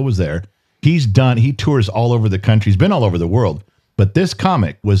 but he still was there. He tours all over the country. He's been all over the world. But this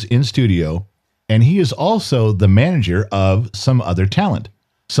comic was in studio, and he is also the manager of some other talent.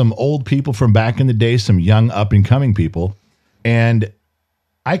 Some old people from back in the day, some young up-and-coming people. And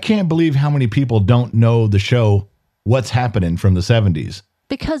I can't believe how many people don't know the show What's Happening from the 70s.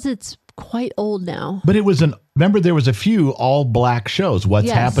 Because it's quite old now. But remember there was a few all-black shows.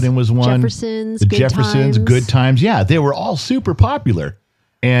 What's Happening was one. Jeffersons, Good Times. Yeah, they were all super popular.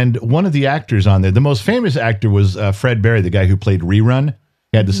 And one of the actors on there, the most famous actor was Fred Berry, the guy who played Rerun.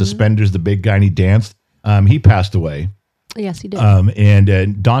 He had the suspenders, the big guy, and he danced. He passed away. Yes, he did.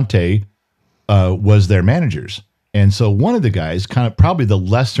 And Dante was their managers. And so one of the guys, kind of probably the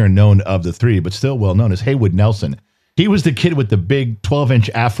lesser known of the three, but still well known, is Haywood Nelson. He was the kid with the big 12-inch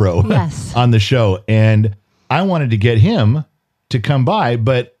afro on the show. And I wanted to get him to come by,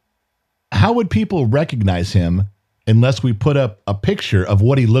 but how would people recognize him unless we put up a picture of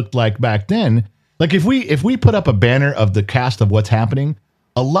what he looked like back then? Like if we put up a banner of the cast of What's Happening,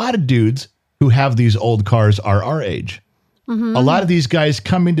 a lot of dudes who have these old cars are our age. A lot of these guys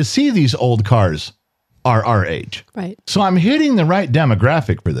coming to see these old cars are our age. Right. So I'm hitting the right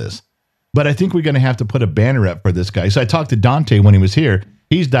demographic for this. But I think we're going to have to put a banner up for this guy. So I talked to Dante when he was here.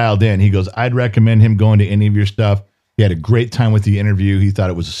 He's dialed in. He goes, I'd recommend him going to any of your stuff. He had a great time with the interview. He thought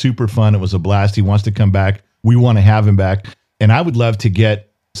it was super fun. It was a blast. He wants to come back. We want to have him back. And I would love to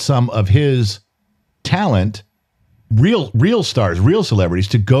get some of his talent, real stars, real celebrities,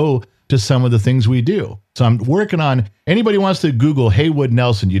 to go to some of the things we do. So I'm working on, anybody wants to Google Haywood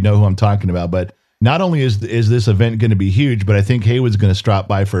Nelson, you know who I'm talking about. But not only is this event going to be huge, but I think Haywood's going to stop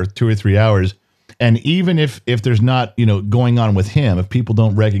by for 2 or 3 hours. And even if there's not, going on with him, if people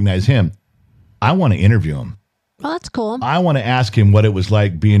don't recognize him, I want to interview him. Well, that's cool. I want to ask him what it was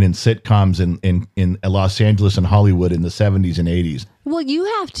like being in sitcoms in Los Angeles and Hollywood in the 70s and 80s. Well, you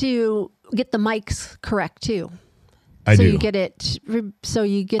have to get the mics correct too. I do. You get it. So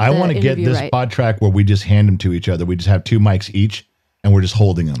you get. I want to get this right. pod track where we just hand them to each other. We just have 2 mics each, and we're just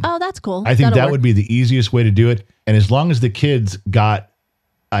holding them. Oh, that's cool. I think that would be the easiest way to do it. And as long as the kids got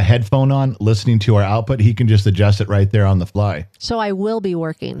a headphone on, listening to our output, he can just adjust it right there on the fly. So I will be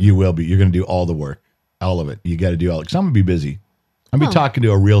working. You will be. You're going to do all the work, all of it. You got to do all. Because I'm going to be busy. I'm going to be talking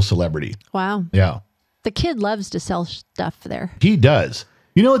to a real celebrity. Wow. Yeah. The kid loves to sell stuff there. He does.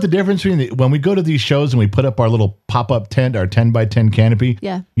 You know what the difference between when we go to these shows and we put up our little pop-up tent, our 10 by 10 canopy?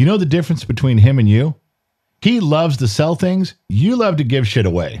 Yeah. You know the difference between him and you? He loves to sell things. You love to give shit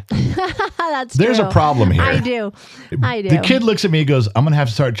away. There's true. a problem here. I do. The kid looks at me and goes, I'm going to have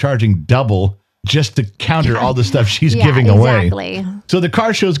to start charging double just to counter all the stuff she's giving away. Exactly. So the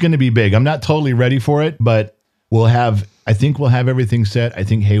car show is going to be big. I'm not totally ready for it, but I think we'll have everything set. I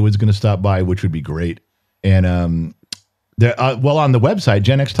think Haywood's going to stop by, which would be great. And on the website,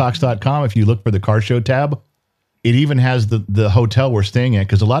 genxtalks.com, if you look for the car show tab, it even has the hotel we're staying at,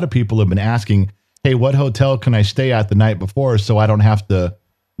 because a lot of people have been asking, hey, what hotel can I stay at the night before so I don't have to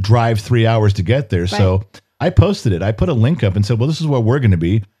drive 3 hours to get there? Right. So I posted it. I put a link up and said, well, this is where we're going to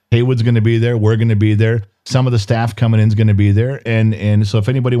be. Haywood's going to be there. We're going to be there. Some of the staff coming in is going to be there. And so if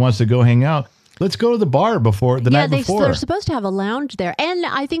anybody wants to go hang out, let's go to the bar the night before. They're supposed to have a lounge there. And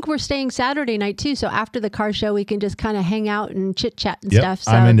I think we're staying Saturday night too. So after the car show, we can just kind of hang out and chit chat and stuff.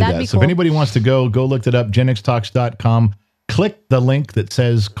 So I'm into that'd that. be So cool. if anybody wants to go look it up, genxtalks.com. Click the link that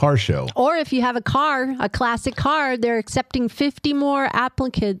says car show. Or if you have a classic car, they're accepting 50 more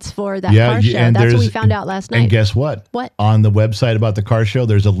applicants for that car show. And that's what we found out last night. And guess what? What? On the website about the car show,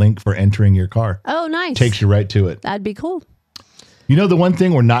 there's a link for entering your car. Oh, nice. Takes you right to it. That'd be cool. You know the one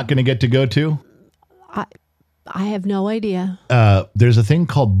thing we're not going to get to go to? I have no idea. There's a thing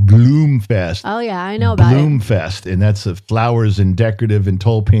called Bloomfest. Oh, yeah, I know about Bloomfest, and that's flowers and decorative and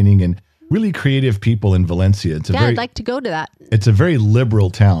toll painting and really creative people in Valencia. I'd like to go to that. It's a very liberal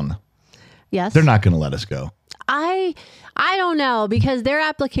town. Yes. They're not going to let us go. I don't know, because their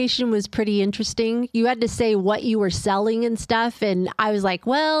application was pretty interesting. You had to say what you were selling and stuff. And I was like,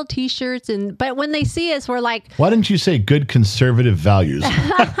 well, T-shirts. But when they see us, we're like, why didn't you say good conservative values?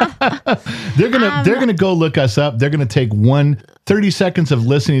 They're gonna go look us up. They're gonna take 30 seconds of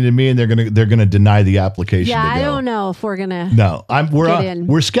listening to me, and they're gonna deny the application. Yeah, to go. I don't know if we're gonna. No,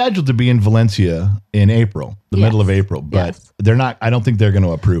 we're scheduled to be in Valencia in April, the middle of April, but they're not. I don't think they're going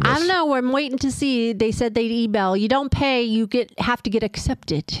to approve us. I don't know. I'm waiting to see. They said they'd email. You don't pay, you have to get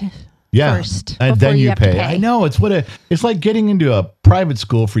accepted. first. And before then you have to pay. I know it's it's like getting into a private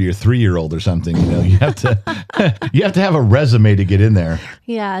school for your 3-year-old or something. You know, you have to you have to have a resume to get in there.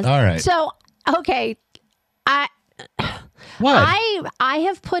 Yeah. All right. So okay, What? I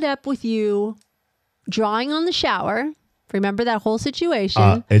have put up with you drawing on the shower. Remember that whole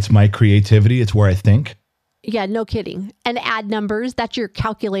situation? It's my creativity. It's where I think. Yeah, no kidding. And add numbers. That's your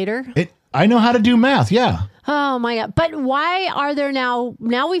calculator. I know how to do math. Yeah. Oh my God. But why are there now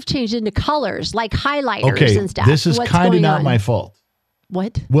we've changed into colors like highlighters and stuff. This is kind of not my fault.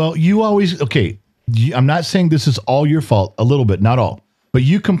 What? Well, you always, I'm not saying this is all your fault, a little bit, not all. But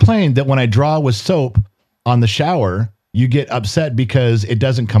you complained that when I draw with soap on the shower, you get upset because it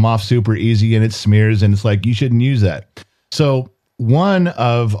doesn't come off super easy and it smears and it's like, you shouldn't use that. So one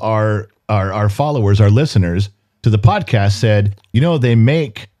of our followers, our listeners to the podcast said, they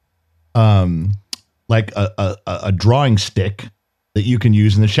make like a drawing stick that you can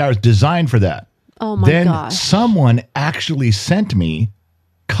use in the shower. It's designed for that. Oh my gosh. Then someone actually sent me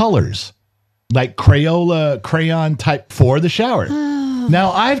colors, like crayon type for the shower.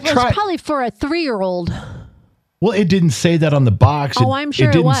 Now I've tried. It's probably for a 3-year-old. Well, it didn't say that on the box. I'm sure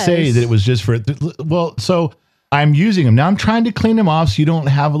it didn't it was. say that it was just for. Well, so I'm using them now. I'm trying to clean them off so you don't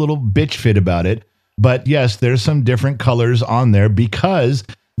have a little bitch fit about it. But yes, there's some different colors on there because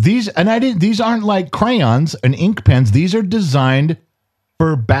these aren't like crayons and ink pens. These are designed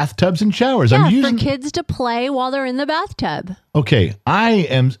for bathtubs and showers. Yeah, I'm using for kids to play while they're in the bathtub. Okay,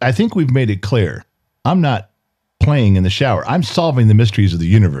 I think we've made it clear. I'm not playing in the shower. I'm solving the mysteries of the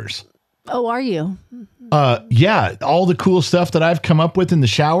universe. Oh, are you? Yeah, all the cool stuff that I've come up with in the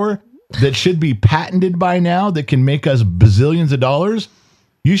shower that should be patented by now that can make us bazillions of dollars.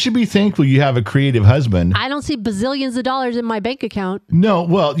 You should be thankful you have a creative husband. I don't see bazillions of dollars in my bank account. No,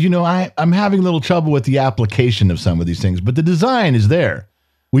 well, I'm having a little trouble with the application of some of these things, but the design is there.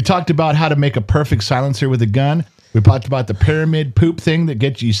 We talked about how to make a perfect silencer with a gun. We talked about the pyramid poop thing that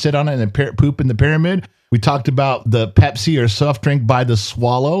gets you sit on it and poop in the pyramid. We talked about the Pepsi or soft drink by the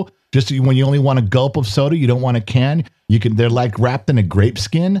swallow. Just when you only want a gulp of soda, you don't want a can. They're like wrapped in a grape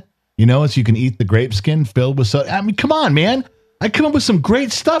skin, so you can eat the grape skin filled with soda. I mean, come on, man. I come up with some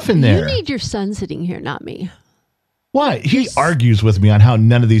great stuff in there. You need your son sitting here, not me. Why? He argues with me on how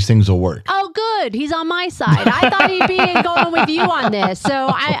none of these things will work. Oh, good. He's on my side. I thought he'd be going with you on this.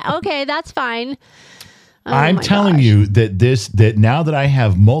 So okay, that's fine. Oh, I'm telling you that now that I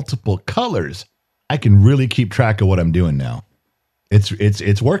have multiple colors, I can really keep track of what I'm doing now.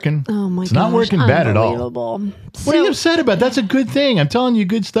 It's working. Oh my gosh. It's not working bad at all. Unbelievable. What are you upset about? That's a good thing. I'm telling you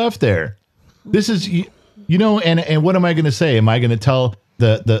good stuff there. This is, and what am I going to say? Am I going to tell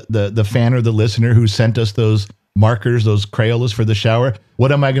the fan or the listener who sent us those markers, those Crayolas for the shower?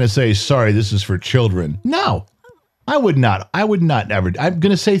 What am I going to say? Sorry, this is for children. No, I would not ever. I'm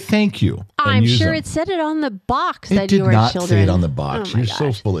going to say thank you. I'm sure it said it on the box that you were children. It did not say it on the box. Oh You're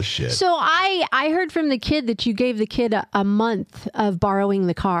so full of shit. So I heard from the kid that you gave the kid a month of borrowing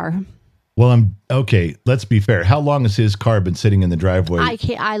the car. Well, okay. Let's be fair. How long has his car been sitting in the driveway?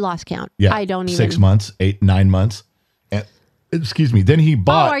 I lost count. Yeah, I don't even. 6 months, 8, 9 months. And, excuse me. Then he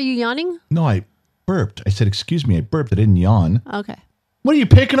bought. Oh, are you yawning? No, I burped. I said, excuse me. I burped. I didn't yawn. Okay. What are you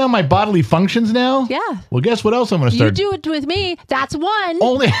picking on my bodily functions now? Yeah. Well, guess what else I'm going to start? You do it with me. That's one.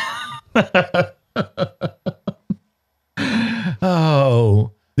 Only.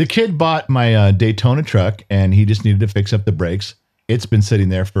 Oh, the kid bought my Daytona truck and he just needed to fix up the brakes. It's been sitting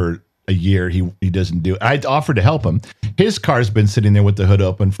there for a year. He doesn't do it. I offered to help him. His car's been sitting there with the hood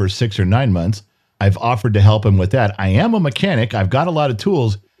open for 6 or 9 months. I've offered to help him with that. I am a mechanic. I've got a lot of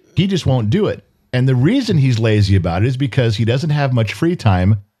tools. He just won't do it. And the reason he's lazy about it is because he doesn't have much free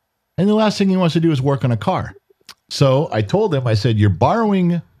time. And the last thing he wants to do is work on a car. So I told him, I said, you're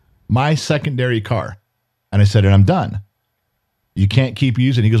borrowing my secondary car. And I said, and I'm done. You can't keep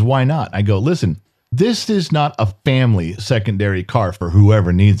using it. He goes, why not? I go, listen, this is not a family secondary car for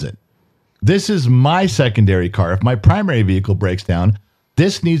whoever needs it. This is my secondary car. If my primary vehicle breaks down,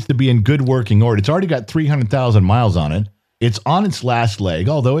 this needs to be in good working order. It's already got 300,000 miles on it. It's on its last leg,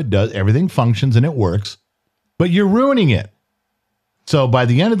 although it does, everything functions and it works, but you're ruining it. So by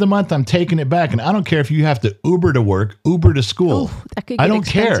the end of the month, I'm taking it back. And I don't care if you have to Uber to work, Uber to school. Ooh, that could get I don't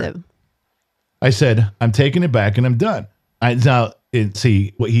expensive. care. I said, I'm taking it back and I'm done.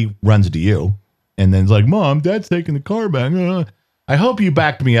 See what he runs to you. And then it's like, Mom, Dad's taking the car back. I hope you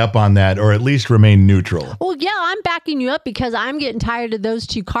backed me up on that, or at least remain neutral. Well, yeah, I'm backing you up because I'm getting tired of those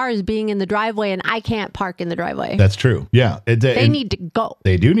two cars being in the driveway and I can't park in the driveway. That's true. Yeah. They need to go.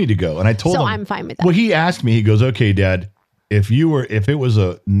 They do need to go. And I told him. So I'm fine with that. Well, he asked me, he goes, okay, Dad, if it was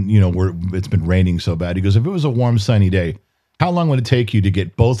it's been raining so bad. He goes, if it was a warm, sunny day, how long would it take you to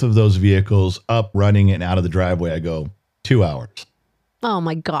get both of those vehicles up, running, and out of the driveway? I go, 2 hours. Oh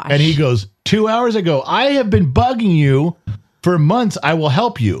my gosh. And he goes, 2 hours? I go, I have been bugging you for months. I will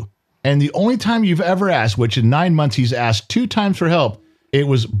help you. And the only time you've ever asked, which in 9 months he's asked 2 times for help, it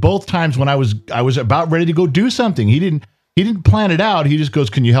was both times when I was about ready to go do something. He didn't plan it out. He just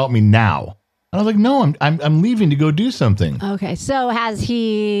goes, can you help me now? And I was like, no, I'm leaving to go do something. Okay. So has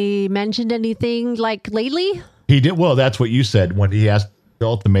he mentioned anything like lately? He did. Well, that's what you said when he asked the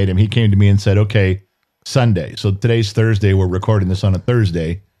ultimatum. He came to me and said, okay, Sunday. So today's Thursday. We're recording this on a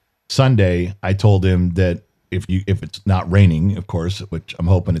Thursday. Sunday, I told him that if it's not raining, of course, which I'm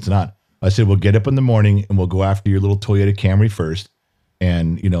hoping it's not, I said, we'll get up in the morning and we'll go after your little Toyota Camry first.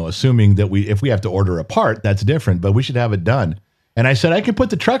 And, assuming that if we have to order a part, that's different, but we should have it done. And I said, I can put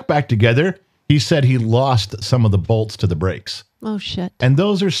the truck back together. He said he lost some of the bolts to the brakes. Oh, shit. And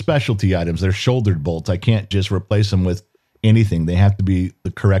those are specialty items. They're shouldered bolts. I can't just replace them with anything. They have to be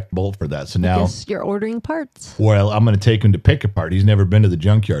the correct bolt for that. So now, I guess you're ordering parts. Well, I'm going to take him to pick apart. He's never been to the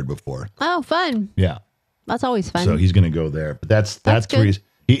junkyard before. Oh, fun. Yeah. That's always fun. So he's going to go there. But that's the good. reason.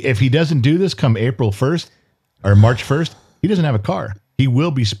 If he doesn't do this come April 1st or March 1st, he doesn't have a car. He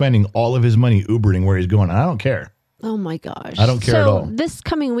will be spending all of his money Ubering where he's going. And I don't care. Oh, my gosh. I don't care at all. This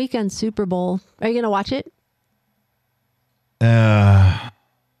coming weekend, Super Bowl, are you going to watch it?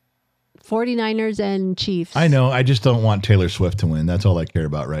 49ers and Chiefs. I know. I just don't want Taylor Swift to win. That's all I care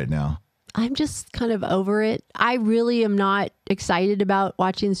about right now. I'm just kind of over it. I really am not excited about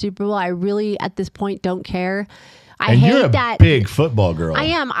watching the Super Bowl. I really, at this point, don't care. I hate you're a that big football girl. I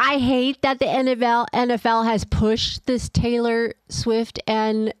am. I hate that the NFL has pushed this Taylor Swift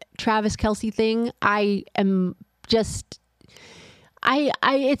and Travis Kelce thing. I am just...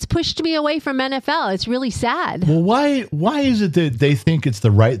 it's pushed me away from NFL. It's really sad. Well, why is it that they think it's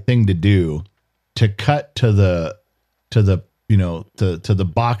the right thing to do to cut to the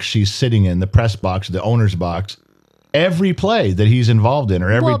box she's sitting in, the press box, the owner's box, every play that he's involved in or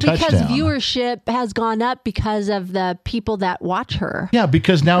every touchdown? Because viewership has gone up because of the people that watch her. Yeah,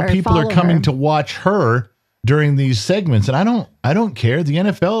 because now people are coming to watch her during these segments, and I don't care. The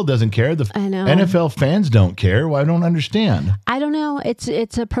NFL doesn't care. I know. NFL fans don't care. Well, I don't understand. I don't know. It's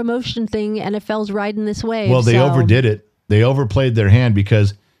a promotion thing. NFL's riding this wave. Well, they overdid it. They overplayed their hand,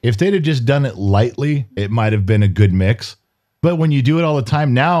 because if they'd have just done it lightly, it might have been a good mix. But when you do it all the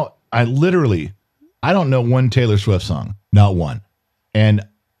time, now I don't know one Taylor Swift song, not one. And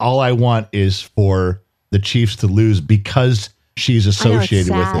all I want is for the Chiefs to lose because she's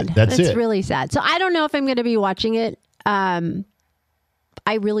associated with it. That's it. It's really sad. So I don't know if I'm going to be watching it.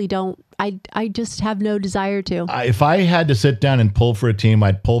 I really don't. I just have no desire to. If I had to sit down and pull for a team,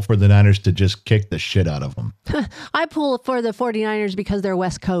 I'd pull for the Niners to just kick the shit out of them. I pull for the 49ers because they're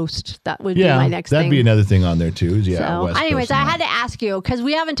West Coast. That would be my next thing. That'd be another thing on there too. So, West anyways, Coast I had to ask you because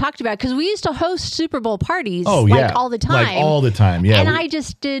we haven't talked about it, because we used to host Super Bowl parties all the time. Like all the time, yeah. And I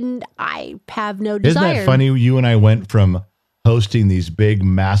just didn't. I have no desire. Isn't that funny? You and I went from hosting these big,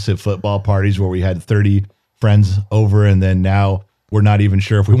 massive football parties where we had 30 friends over, and then now we're not even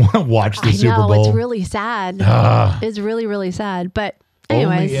sure if we want to watch the Super Bowl. It's really sad. It's really, really sad. But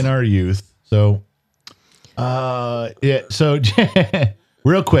anyways. Only in our youth. So, So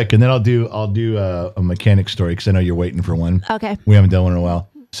real quick, and then I'll do a mechanic story, because I know you're waiting for one. Okay. We haven't done one in a while.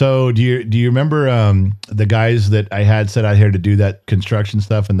 So do you remember the guys that I had set out here to do that construction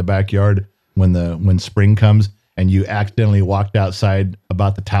stuff in the backyard when spring comes, and you accidentally walked outside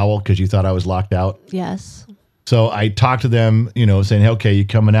about the towel because you thought I was locked out? Yes. So I talked to them, saying, okay, you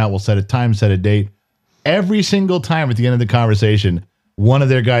coming out? We'll set a time, set a date. Every single time at the end of the conversation, one of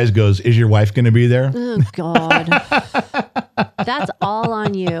their guys goes, is your wife going to be there? Oh, God. That's all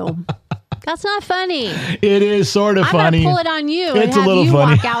on you. That's not funny. It is sort of funny. I'm going to pull it on you It's and have a little you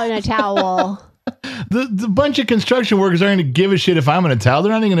funny. walk out in a towel. The bunch of construction workers aren't going to give a shit if I'm in a towel.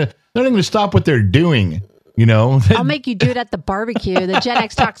 They're not even going to stop what they're doing. I'll make you do it at the barbecue, the Gen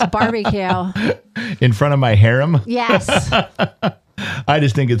X Talks barbecue. In front of my harem? Yes. I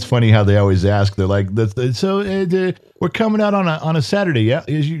just think it's funny how they always ask. They're like, we're coming out on a Saturday. Yeah,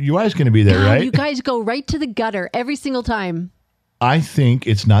 your wife's going to be there, right? You guys go right to the gutter every single time. I think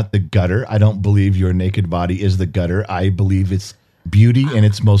it's not the gutter. I don't believe your naked body is the gutter. I believe it's beauty in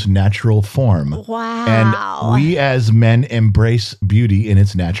its most natural form. Wow. And we as men embrace beauty in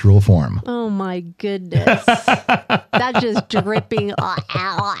its natural form. Oh my goodness. That's just dripping.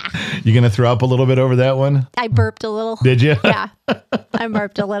 You going to throw up a little bit over that one? I burped a little. Did you? Yeah. I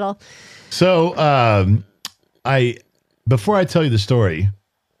burped a little. So, before I tell you the story,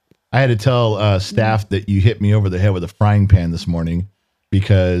 I had to tell staff that you hit me over the head with a frying pan this morning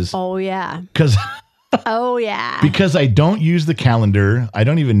because... Oh, yeah. Because Oh, yeah. Because I don't use the calendar. I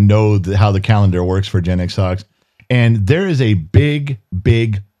don't even know how the calendar works for Gen X Talks. And there is a big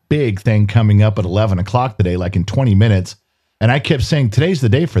thing coming up at 11 o'clock today, like in 20 minutes. And I kept saying, today's the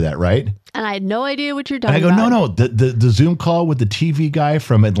day for that, right? And I had no idea what you're talking And I go, about. no, the Zoom call with the TV guy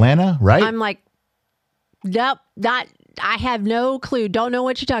from Atlanta, right? I'm like, nope, I have no clue. Don't know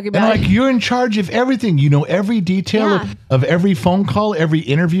what you're talking And about. I'm like, you're in charge of everything. You know every detail Yeah. of every phone call, every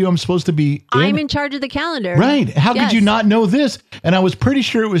interview I'm supposed to be in. I'm in charge of the calendar. Right. How could Yes. you not know this? And I was pretty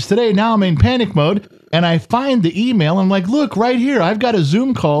sure it was today. Now I'm in panic mode. And I find the email. I'm like, look, right here. I've got a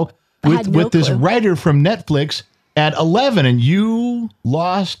Zoom call with this clue. writer from Netflix at 11. And you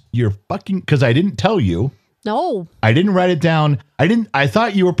lost your fucking... Because I didn't tell you. No. I didn't write it down. I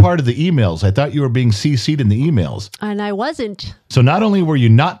thought you were part of the emails. I thought you were being CC'd in the emails. And I wasn't. So not only were you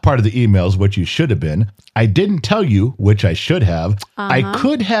not part of the emails, which you should have been, I didn't tell you, which I should have. I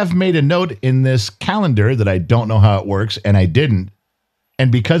could have made a note in this calendar that I don't know how it works, and I didn't.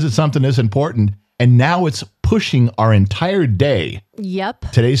 And because it's something this important, and now it's pushing our entire day,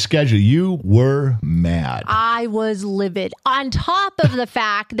 Yep. today's schedule, you were mad. I was livid. On top of the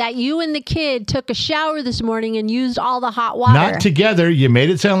fact that you and the kid took a shower this morning and used all the hot water. Not together. You made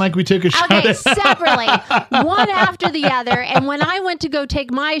it sound like we took a shower. Okay, separately, one after the other. And when I went to go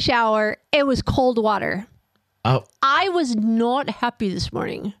take my shower, it was cold water. Oh. I was not happy this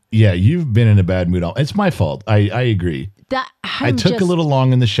morning. Yeah, you've been in a bad mood. It's my fault. I agree. I took a little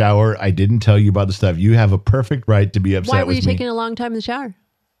long in the shower. I didn't tell you about the stuff. You have a perfect right to be upset Why were with you me. taking a long time in the shower?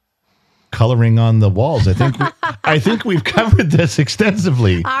 Coloring on the walls. I think we've covered this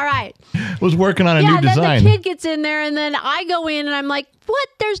extensively. All right. Was working on a Yeah, new design. then the kid gets in there, and then I go in, and I'm like, what?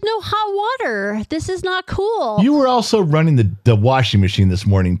 There's no hot water. This is not cool. You were also running the washing machine this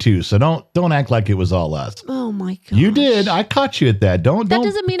morning too, so don't act like it was all us. Oh, my God. You did. I caught you at that. Don't. That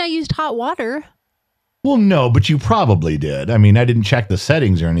doesn't mean I used hot water. Well, no, but you probably did. I mean, I didn't check the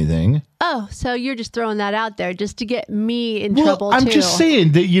settings or anything. Oh, so you're just throwing that out there just to get me in trouble, I'm too. just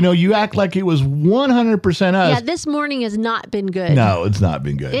saying that, you act like it was 100% us. Yeah, this morning has not been good. No, it's not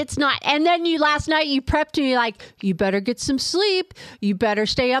been good. It's not. And then last night you prepped me like, you better get some sleep. You better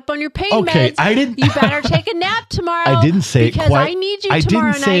stay up on your pain Okay, meds. I didn't- You better take a nap tomorrow. I didn't say because it quite. I need you I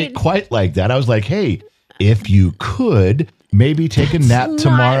tomorrow didn't say night. it quite like that. I was like, hey, if you could maybe take a nap Not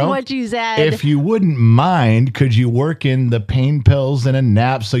tomorrow. what you said. If you wouldn't mind, could you work in the pain pills and a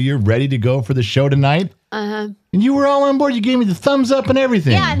nap so you're ready to go for the show tonight? Uh-huh. And you were all on board. You gave me the thumbs up and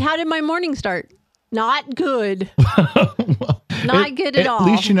everything. Yeah, and how did my morning start? Not good. Not good at all. At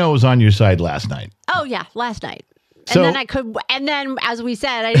least you know it was on your side last night. Oh yeah, last night. So- And then as we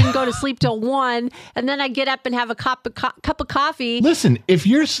said, I didn't go to sleep till 1, and then I get up and have a cup of coffee. Listen, if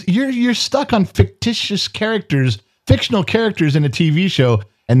you're stuck on fictional characters in a TV show,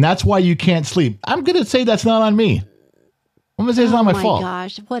 and that's why you can't sleep, I'm going to say that's not on me. I'm going to say it's not my fault. Oh my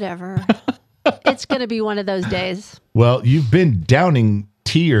gosh, whatever. It's going to be one of those days. Well, you've been downing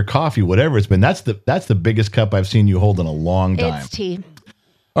tea or coffee, whatever it's been. That's the biggest cup I've seen you hold in a long time. It's tea.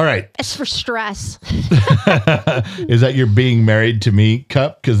 All right. It's for stress. Is that your being married to me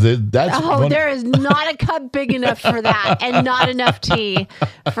cup? Because that's There is not a cup big enough for that, and not enough tea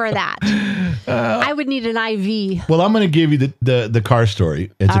for that. I would need an IV. Well, I'm going to give you the car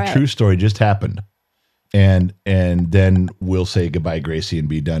story. It's All a right. true story. Just happened. And then we'll say goodbye, Gracie, and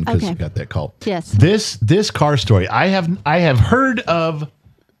be done because Okay. we got that call. Yes. This car story, I have heard of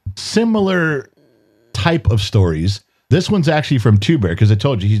similar type of stories. This one's actually from Two Bear because I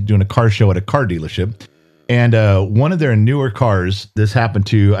told you he's doing a car show at a car dealership, and one of their newer cars. This happened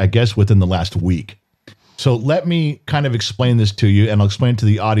to, I guess, within the last week. So let me kind of explain this to you, and I'll explain it to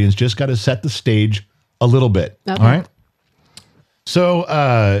the audience. Just got to set the stage a little bit. Okay. All right.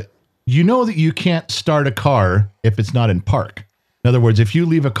 So you know that you can't start a car if it's not in park. In other words, if you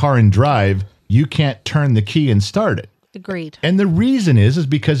leave a car in drive, you can't turn the key and start it. Agreed. And the reason is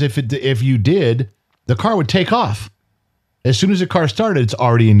because if you did, the car would take off. As soon as the car started, it's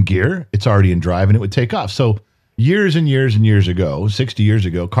already in gear, it's already in drive, and it would take off. So years and years and years ago, 60 years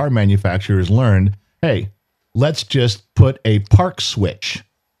ago, car manufacturers learned, hey, let's just put a park switch.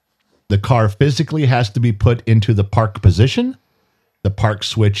 The car physically has to be put into the park position. The park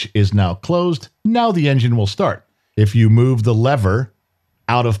switch is now closed. Now the engine will start. If you move the lever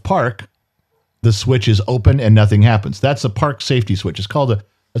out of park, the switch is open and nothing happens. That's a park safety switch. It's called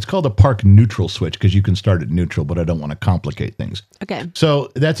a park neutral switch because you can start it neutral, but I don't want to complicate things. Okay.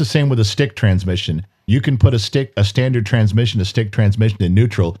 So that's the same with a stick transmission. You can put a standard transmission, a stick transmission in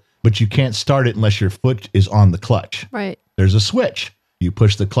neutral, but you can't start it unless your foot is on the clutch. Right. There's a switch. You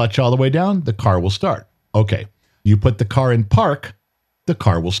push the clutch all the way down, the car will start. Okay. You put the car in park, the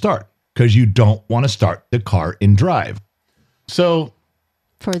car will start. because you don't want to start the car in drive. So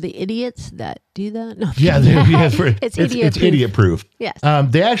For the idiots that do that? No. yeah, it's idiot proof. Yes.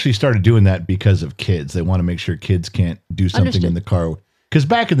 They actually started doing that because of kids. They want to make sure kids can't do something Understood. in the car. Because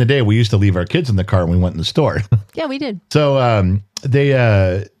back in the day, we used to leave our kids in the car when we went in the store. Yeah, we did. So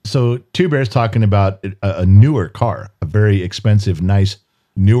so Two Bears talking about a newer car, a very expensive, nice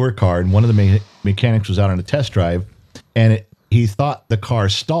newer car, and one of the mechanics was out on a test drive, and he thought the car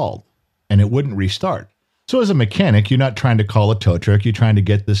stalled and it wouldn't restart. So as a mechanic, you're not trying to call a tow truck. You're trying to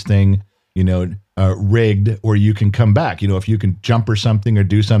get this thing, rigged where you can come back. If you can jump or something or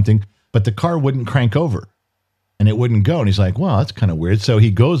do something, but the car wouldn't crank over and it wouldn't go. And he's like, well, that's kind of weird. So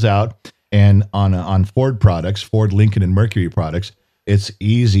he goes out and on Ford products, Ford, Lincoln, and Mercury products, it's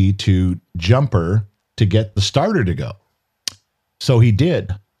easy to jumper to get the starter to go. So he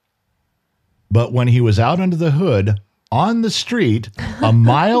did. But when he was out under the hood on the street, a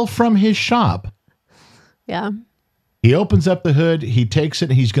mile from his shop, Yeah. he opens up the hood, he takes it,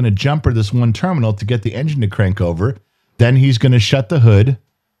 and he's going to jumper this one terminal to get the engine to crank over. Then he's going to shut the hood,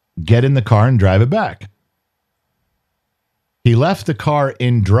 get in the car, and drive it back. He left the car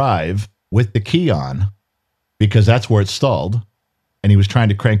in drive with the key on because that's where it stalled, and he was trying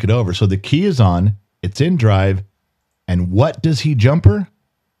to crank it over. So the key is on, it's in drive, and what does he jumper?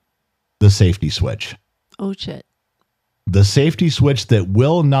 The safety switch. Oh, shit. The safety switch that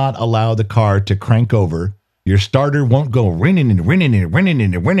will not allow the car to crank over. Your starter won't go rinning. No.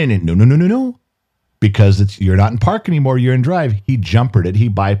 Because you're not in park anymore. You're in drive. He jumpered it. He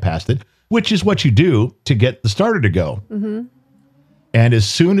bypassed it, which is what you do to get the starter to go. Mm-hmm. And as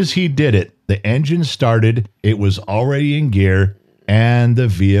soon as he did it, the engine started. It was already in gear, and the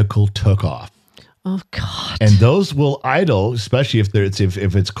vehicle took off. Oh, God. And those will idle, especially if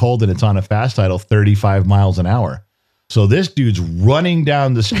it's cold and it's on a fast idle, 35 miles an hour. So this dude's running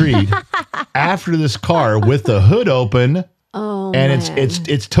down the street after this car with the hood open. Oh, and man.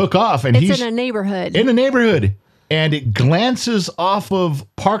 it's took off, and It's in a neighborhood. And it glances off of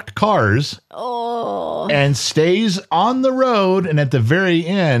parked cars and stays on the road. And at the very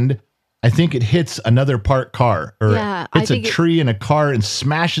end, I think it hits another parked car or hits a tree and a car and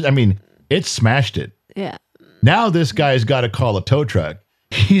smashes. I mean, it smashed it. Yeah. Now this guy's got to call a tow truck.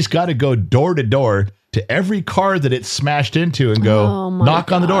 He's got to go door to door to every car that it smashed into and go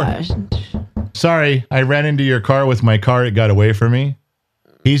knock on the door. Sorry, I ran into your car with my car. It got away from me.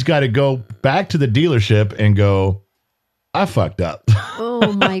 He's got to go back to the dealership and go, I fucked up.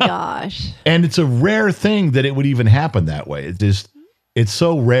 Oh, my gosh. And it's a rare thing that it would even happen that way. It's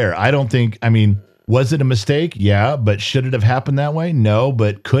so rare. Was it a mistake? Yeah. But should it have happened that way? No.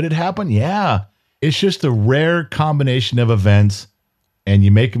 But could it happen? Yeah. It's just a rare combination of events. And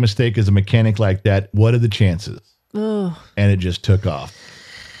you make a mistake as a mechanic like that. What are the chances? Oh. And it just took off.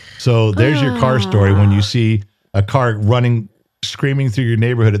 So there's your car story when you see a car running, screaming through your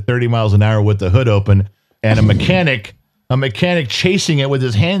neighborhood at 30 miles an hour with the hood open and a mechanic chasing it with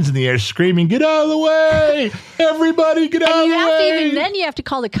his hands in the air, screaming, "Get out of the way! Everybody, get out of the way!" Then you have to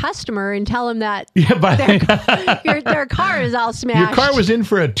call the customer and tell them that but their car is all smashed. Your car was in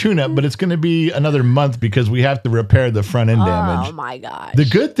for a tune-up, but it's going to be another month because we have to repair the front end damage. Oh my gosh! The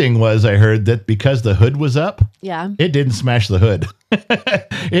good thing was I heard that because the hood was up, it didn't smash the hood.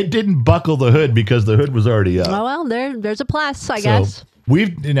 It didn't buckle the hood because the hood was already up. Oh, well, there's a plus, I guess.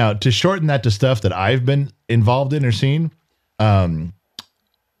 We've to shorten that to stuff that I've been involved in or seen.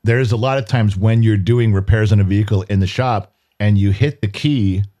 There's a lot of times when you're doing repairs on a vehicle in the shop and you hit the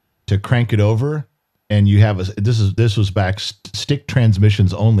key to crank it over, and you have this was back stick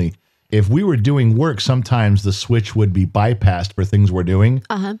transmissions only. If we were doing work, sometimes the switch would be bypassed for things we're doing.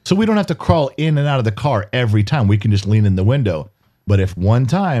 So we don't have to crawl in and out of the car every time. We can just lean in the window. But if one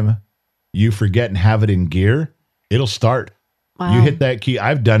time you forget and have it in gear, it'll start. Wow. You hit that key.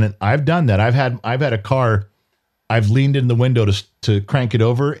 I've done it. I've done that. I've had a car. I've leaned in the window to crank it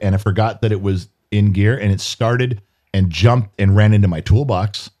over, and I forgot that it was in gear, and it started and jumped and ran into my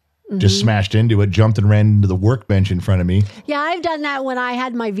toolbox. Just smashed into it, jumped and ran into the workbench in front of me. Yeah, I've done that when I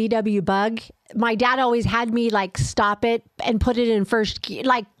had my VW Bug. My dad always had me stop it and put it in first gear,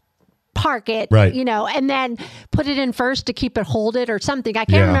 park it, right. And then put it in first to keep it hold it or something. I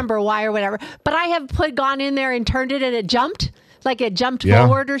can't remember why or whatever. But I have gone in there and turned it and it jumped. It jumped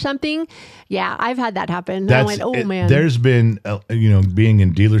forward or something. Yeah, I've had that happen. I went, oh, man. There's been, being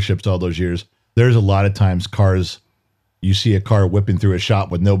in dealerships all those years, there's a lot of times you see a car whipping through a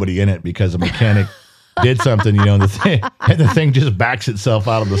shop with nobody in it because a mechanic did something, and the thing just backs itself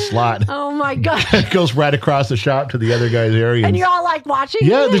out of the slot. Oh my God. It goes right across the shop to the other guy's area. And you're all like watching?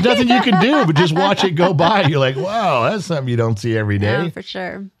 Yeah, there's nothing you can do but just watch it go by. You're like, wow, that's something you don't see every day. Yeah, for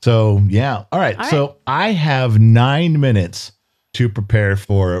sure. So, yeah. All right. So I have 9 minutes to prepare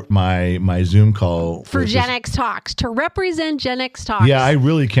for my Zoom call. For Gen X Talks, to represent Gen X Talks. Yeah, I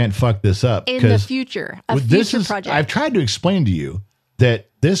really can't fuck this up. In the future, project. I've tried to explain to you that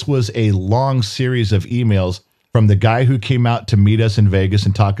this was a long series of emails from the guy who came out to meet us in Vegas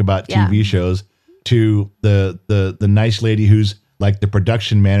and talk about TV shows to the nice lady who's like the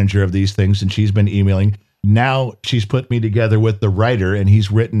production manager of these things, and she's been emailing. Now she's put me together with the writer, and he's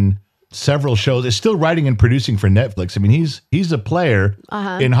written several shows. Is still writing and producing for Netflix. I mean, he's a player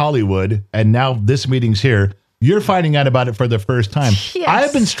in Hollywood, and now this meeting's here. You're finding out about it for the first time. Yes.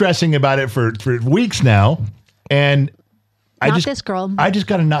 I've been stressing about it for weeks now, and this girl. I just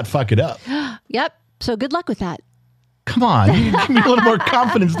got to not fuck it up. Yep. So good luck with that. Come on, you give me a little more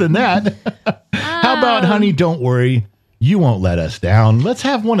confidence than that. How about, honey, don't worry, you won't let us down. Let's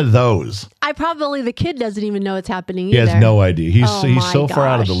have one of those. The kid doesn't even know it's happening either. He has no idea. He's so far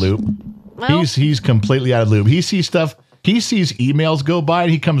out of the loop. Well, he's completely out of the loop. He sees stuff. He sees emails go by,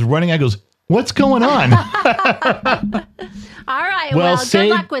 and he comes running. I goes, what's going on? All right. Well, good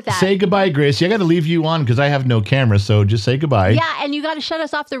luck with that. Say goodbye, Gracie. I got to leave you on because I have no camera, so just say goodbye. Yeah, and you got to shut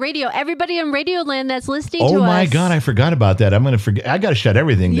us off the radio. Everybody in Radioland that's listening to us. Oh my God, I forgot about that. I'm going to forget. I got to shut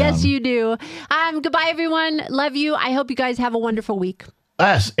everything down. Yes, you do. Goodbye, everyone. Love you. I hope you guys have a wonderful week.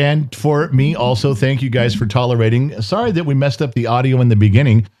 Yes, and for me also, thank you guys for tolerating. Sorry that we messed up the audio in the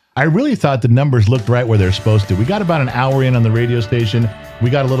beginning. I really thought the numbers looked right where they're supposed to. We got about an hour in on the radio station. We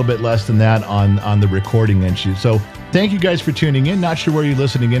got a little bit less than that on the recording issue. So thank you guys for tuning in. Not sure where you're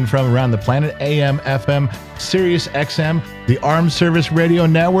listening in from around the planet. AM, FM, Sirius XM, the Armed Service Radio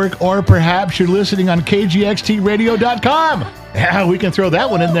Network, or perhaps you're listening on KGXTradio.com. Yeah, we can throw that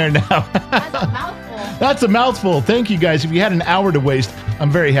one in there now. That's a mouthful. That's a mouthful. Thank you guys. If you had an hour to waste,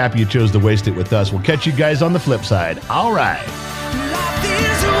 I'm very happy you chose to waste it with us. We'll catch you guys on the flip side. All right.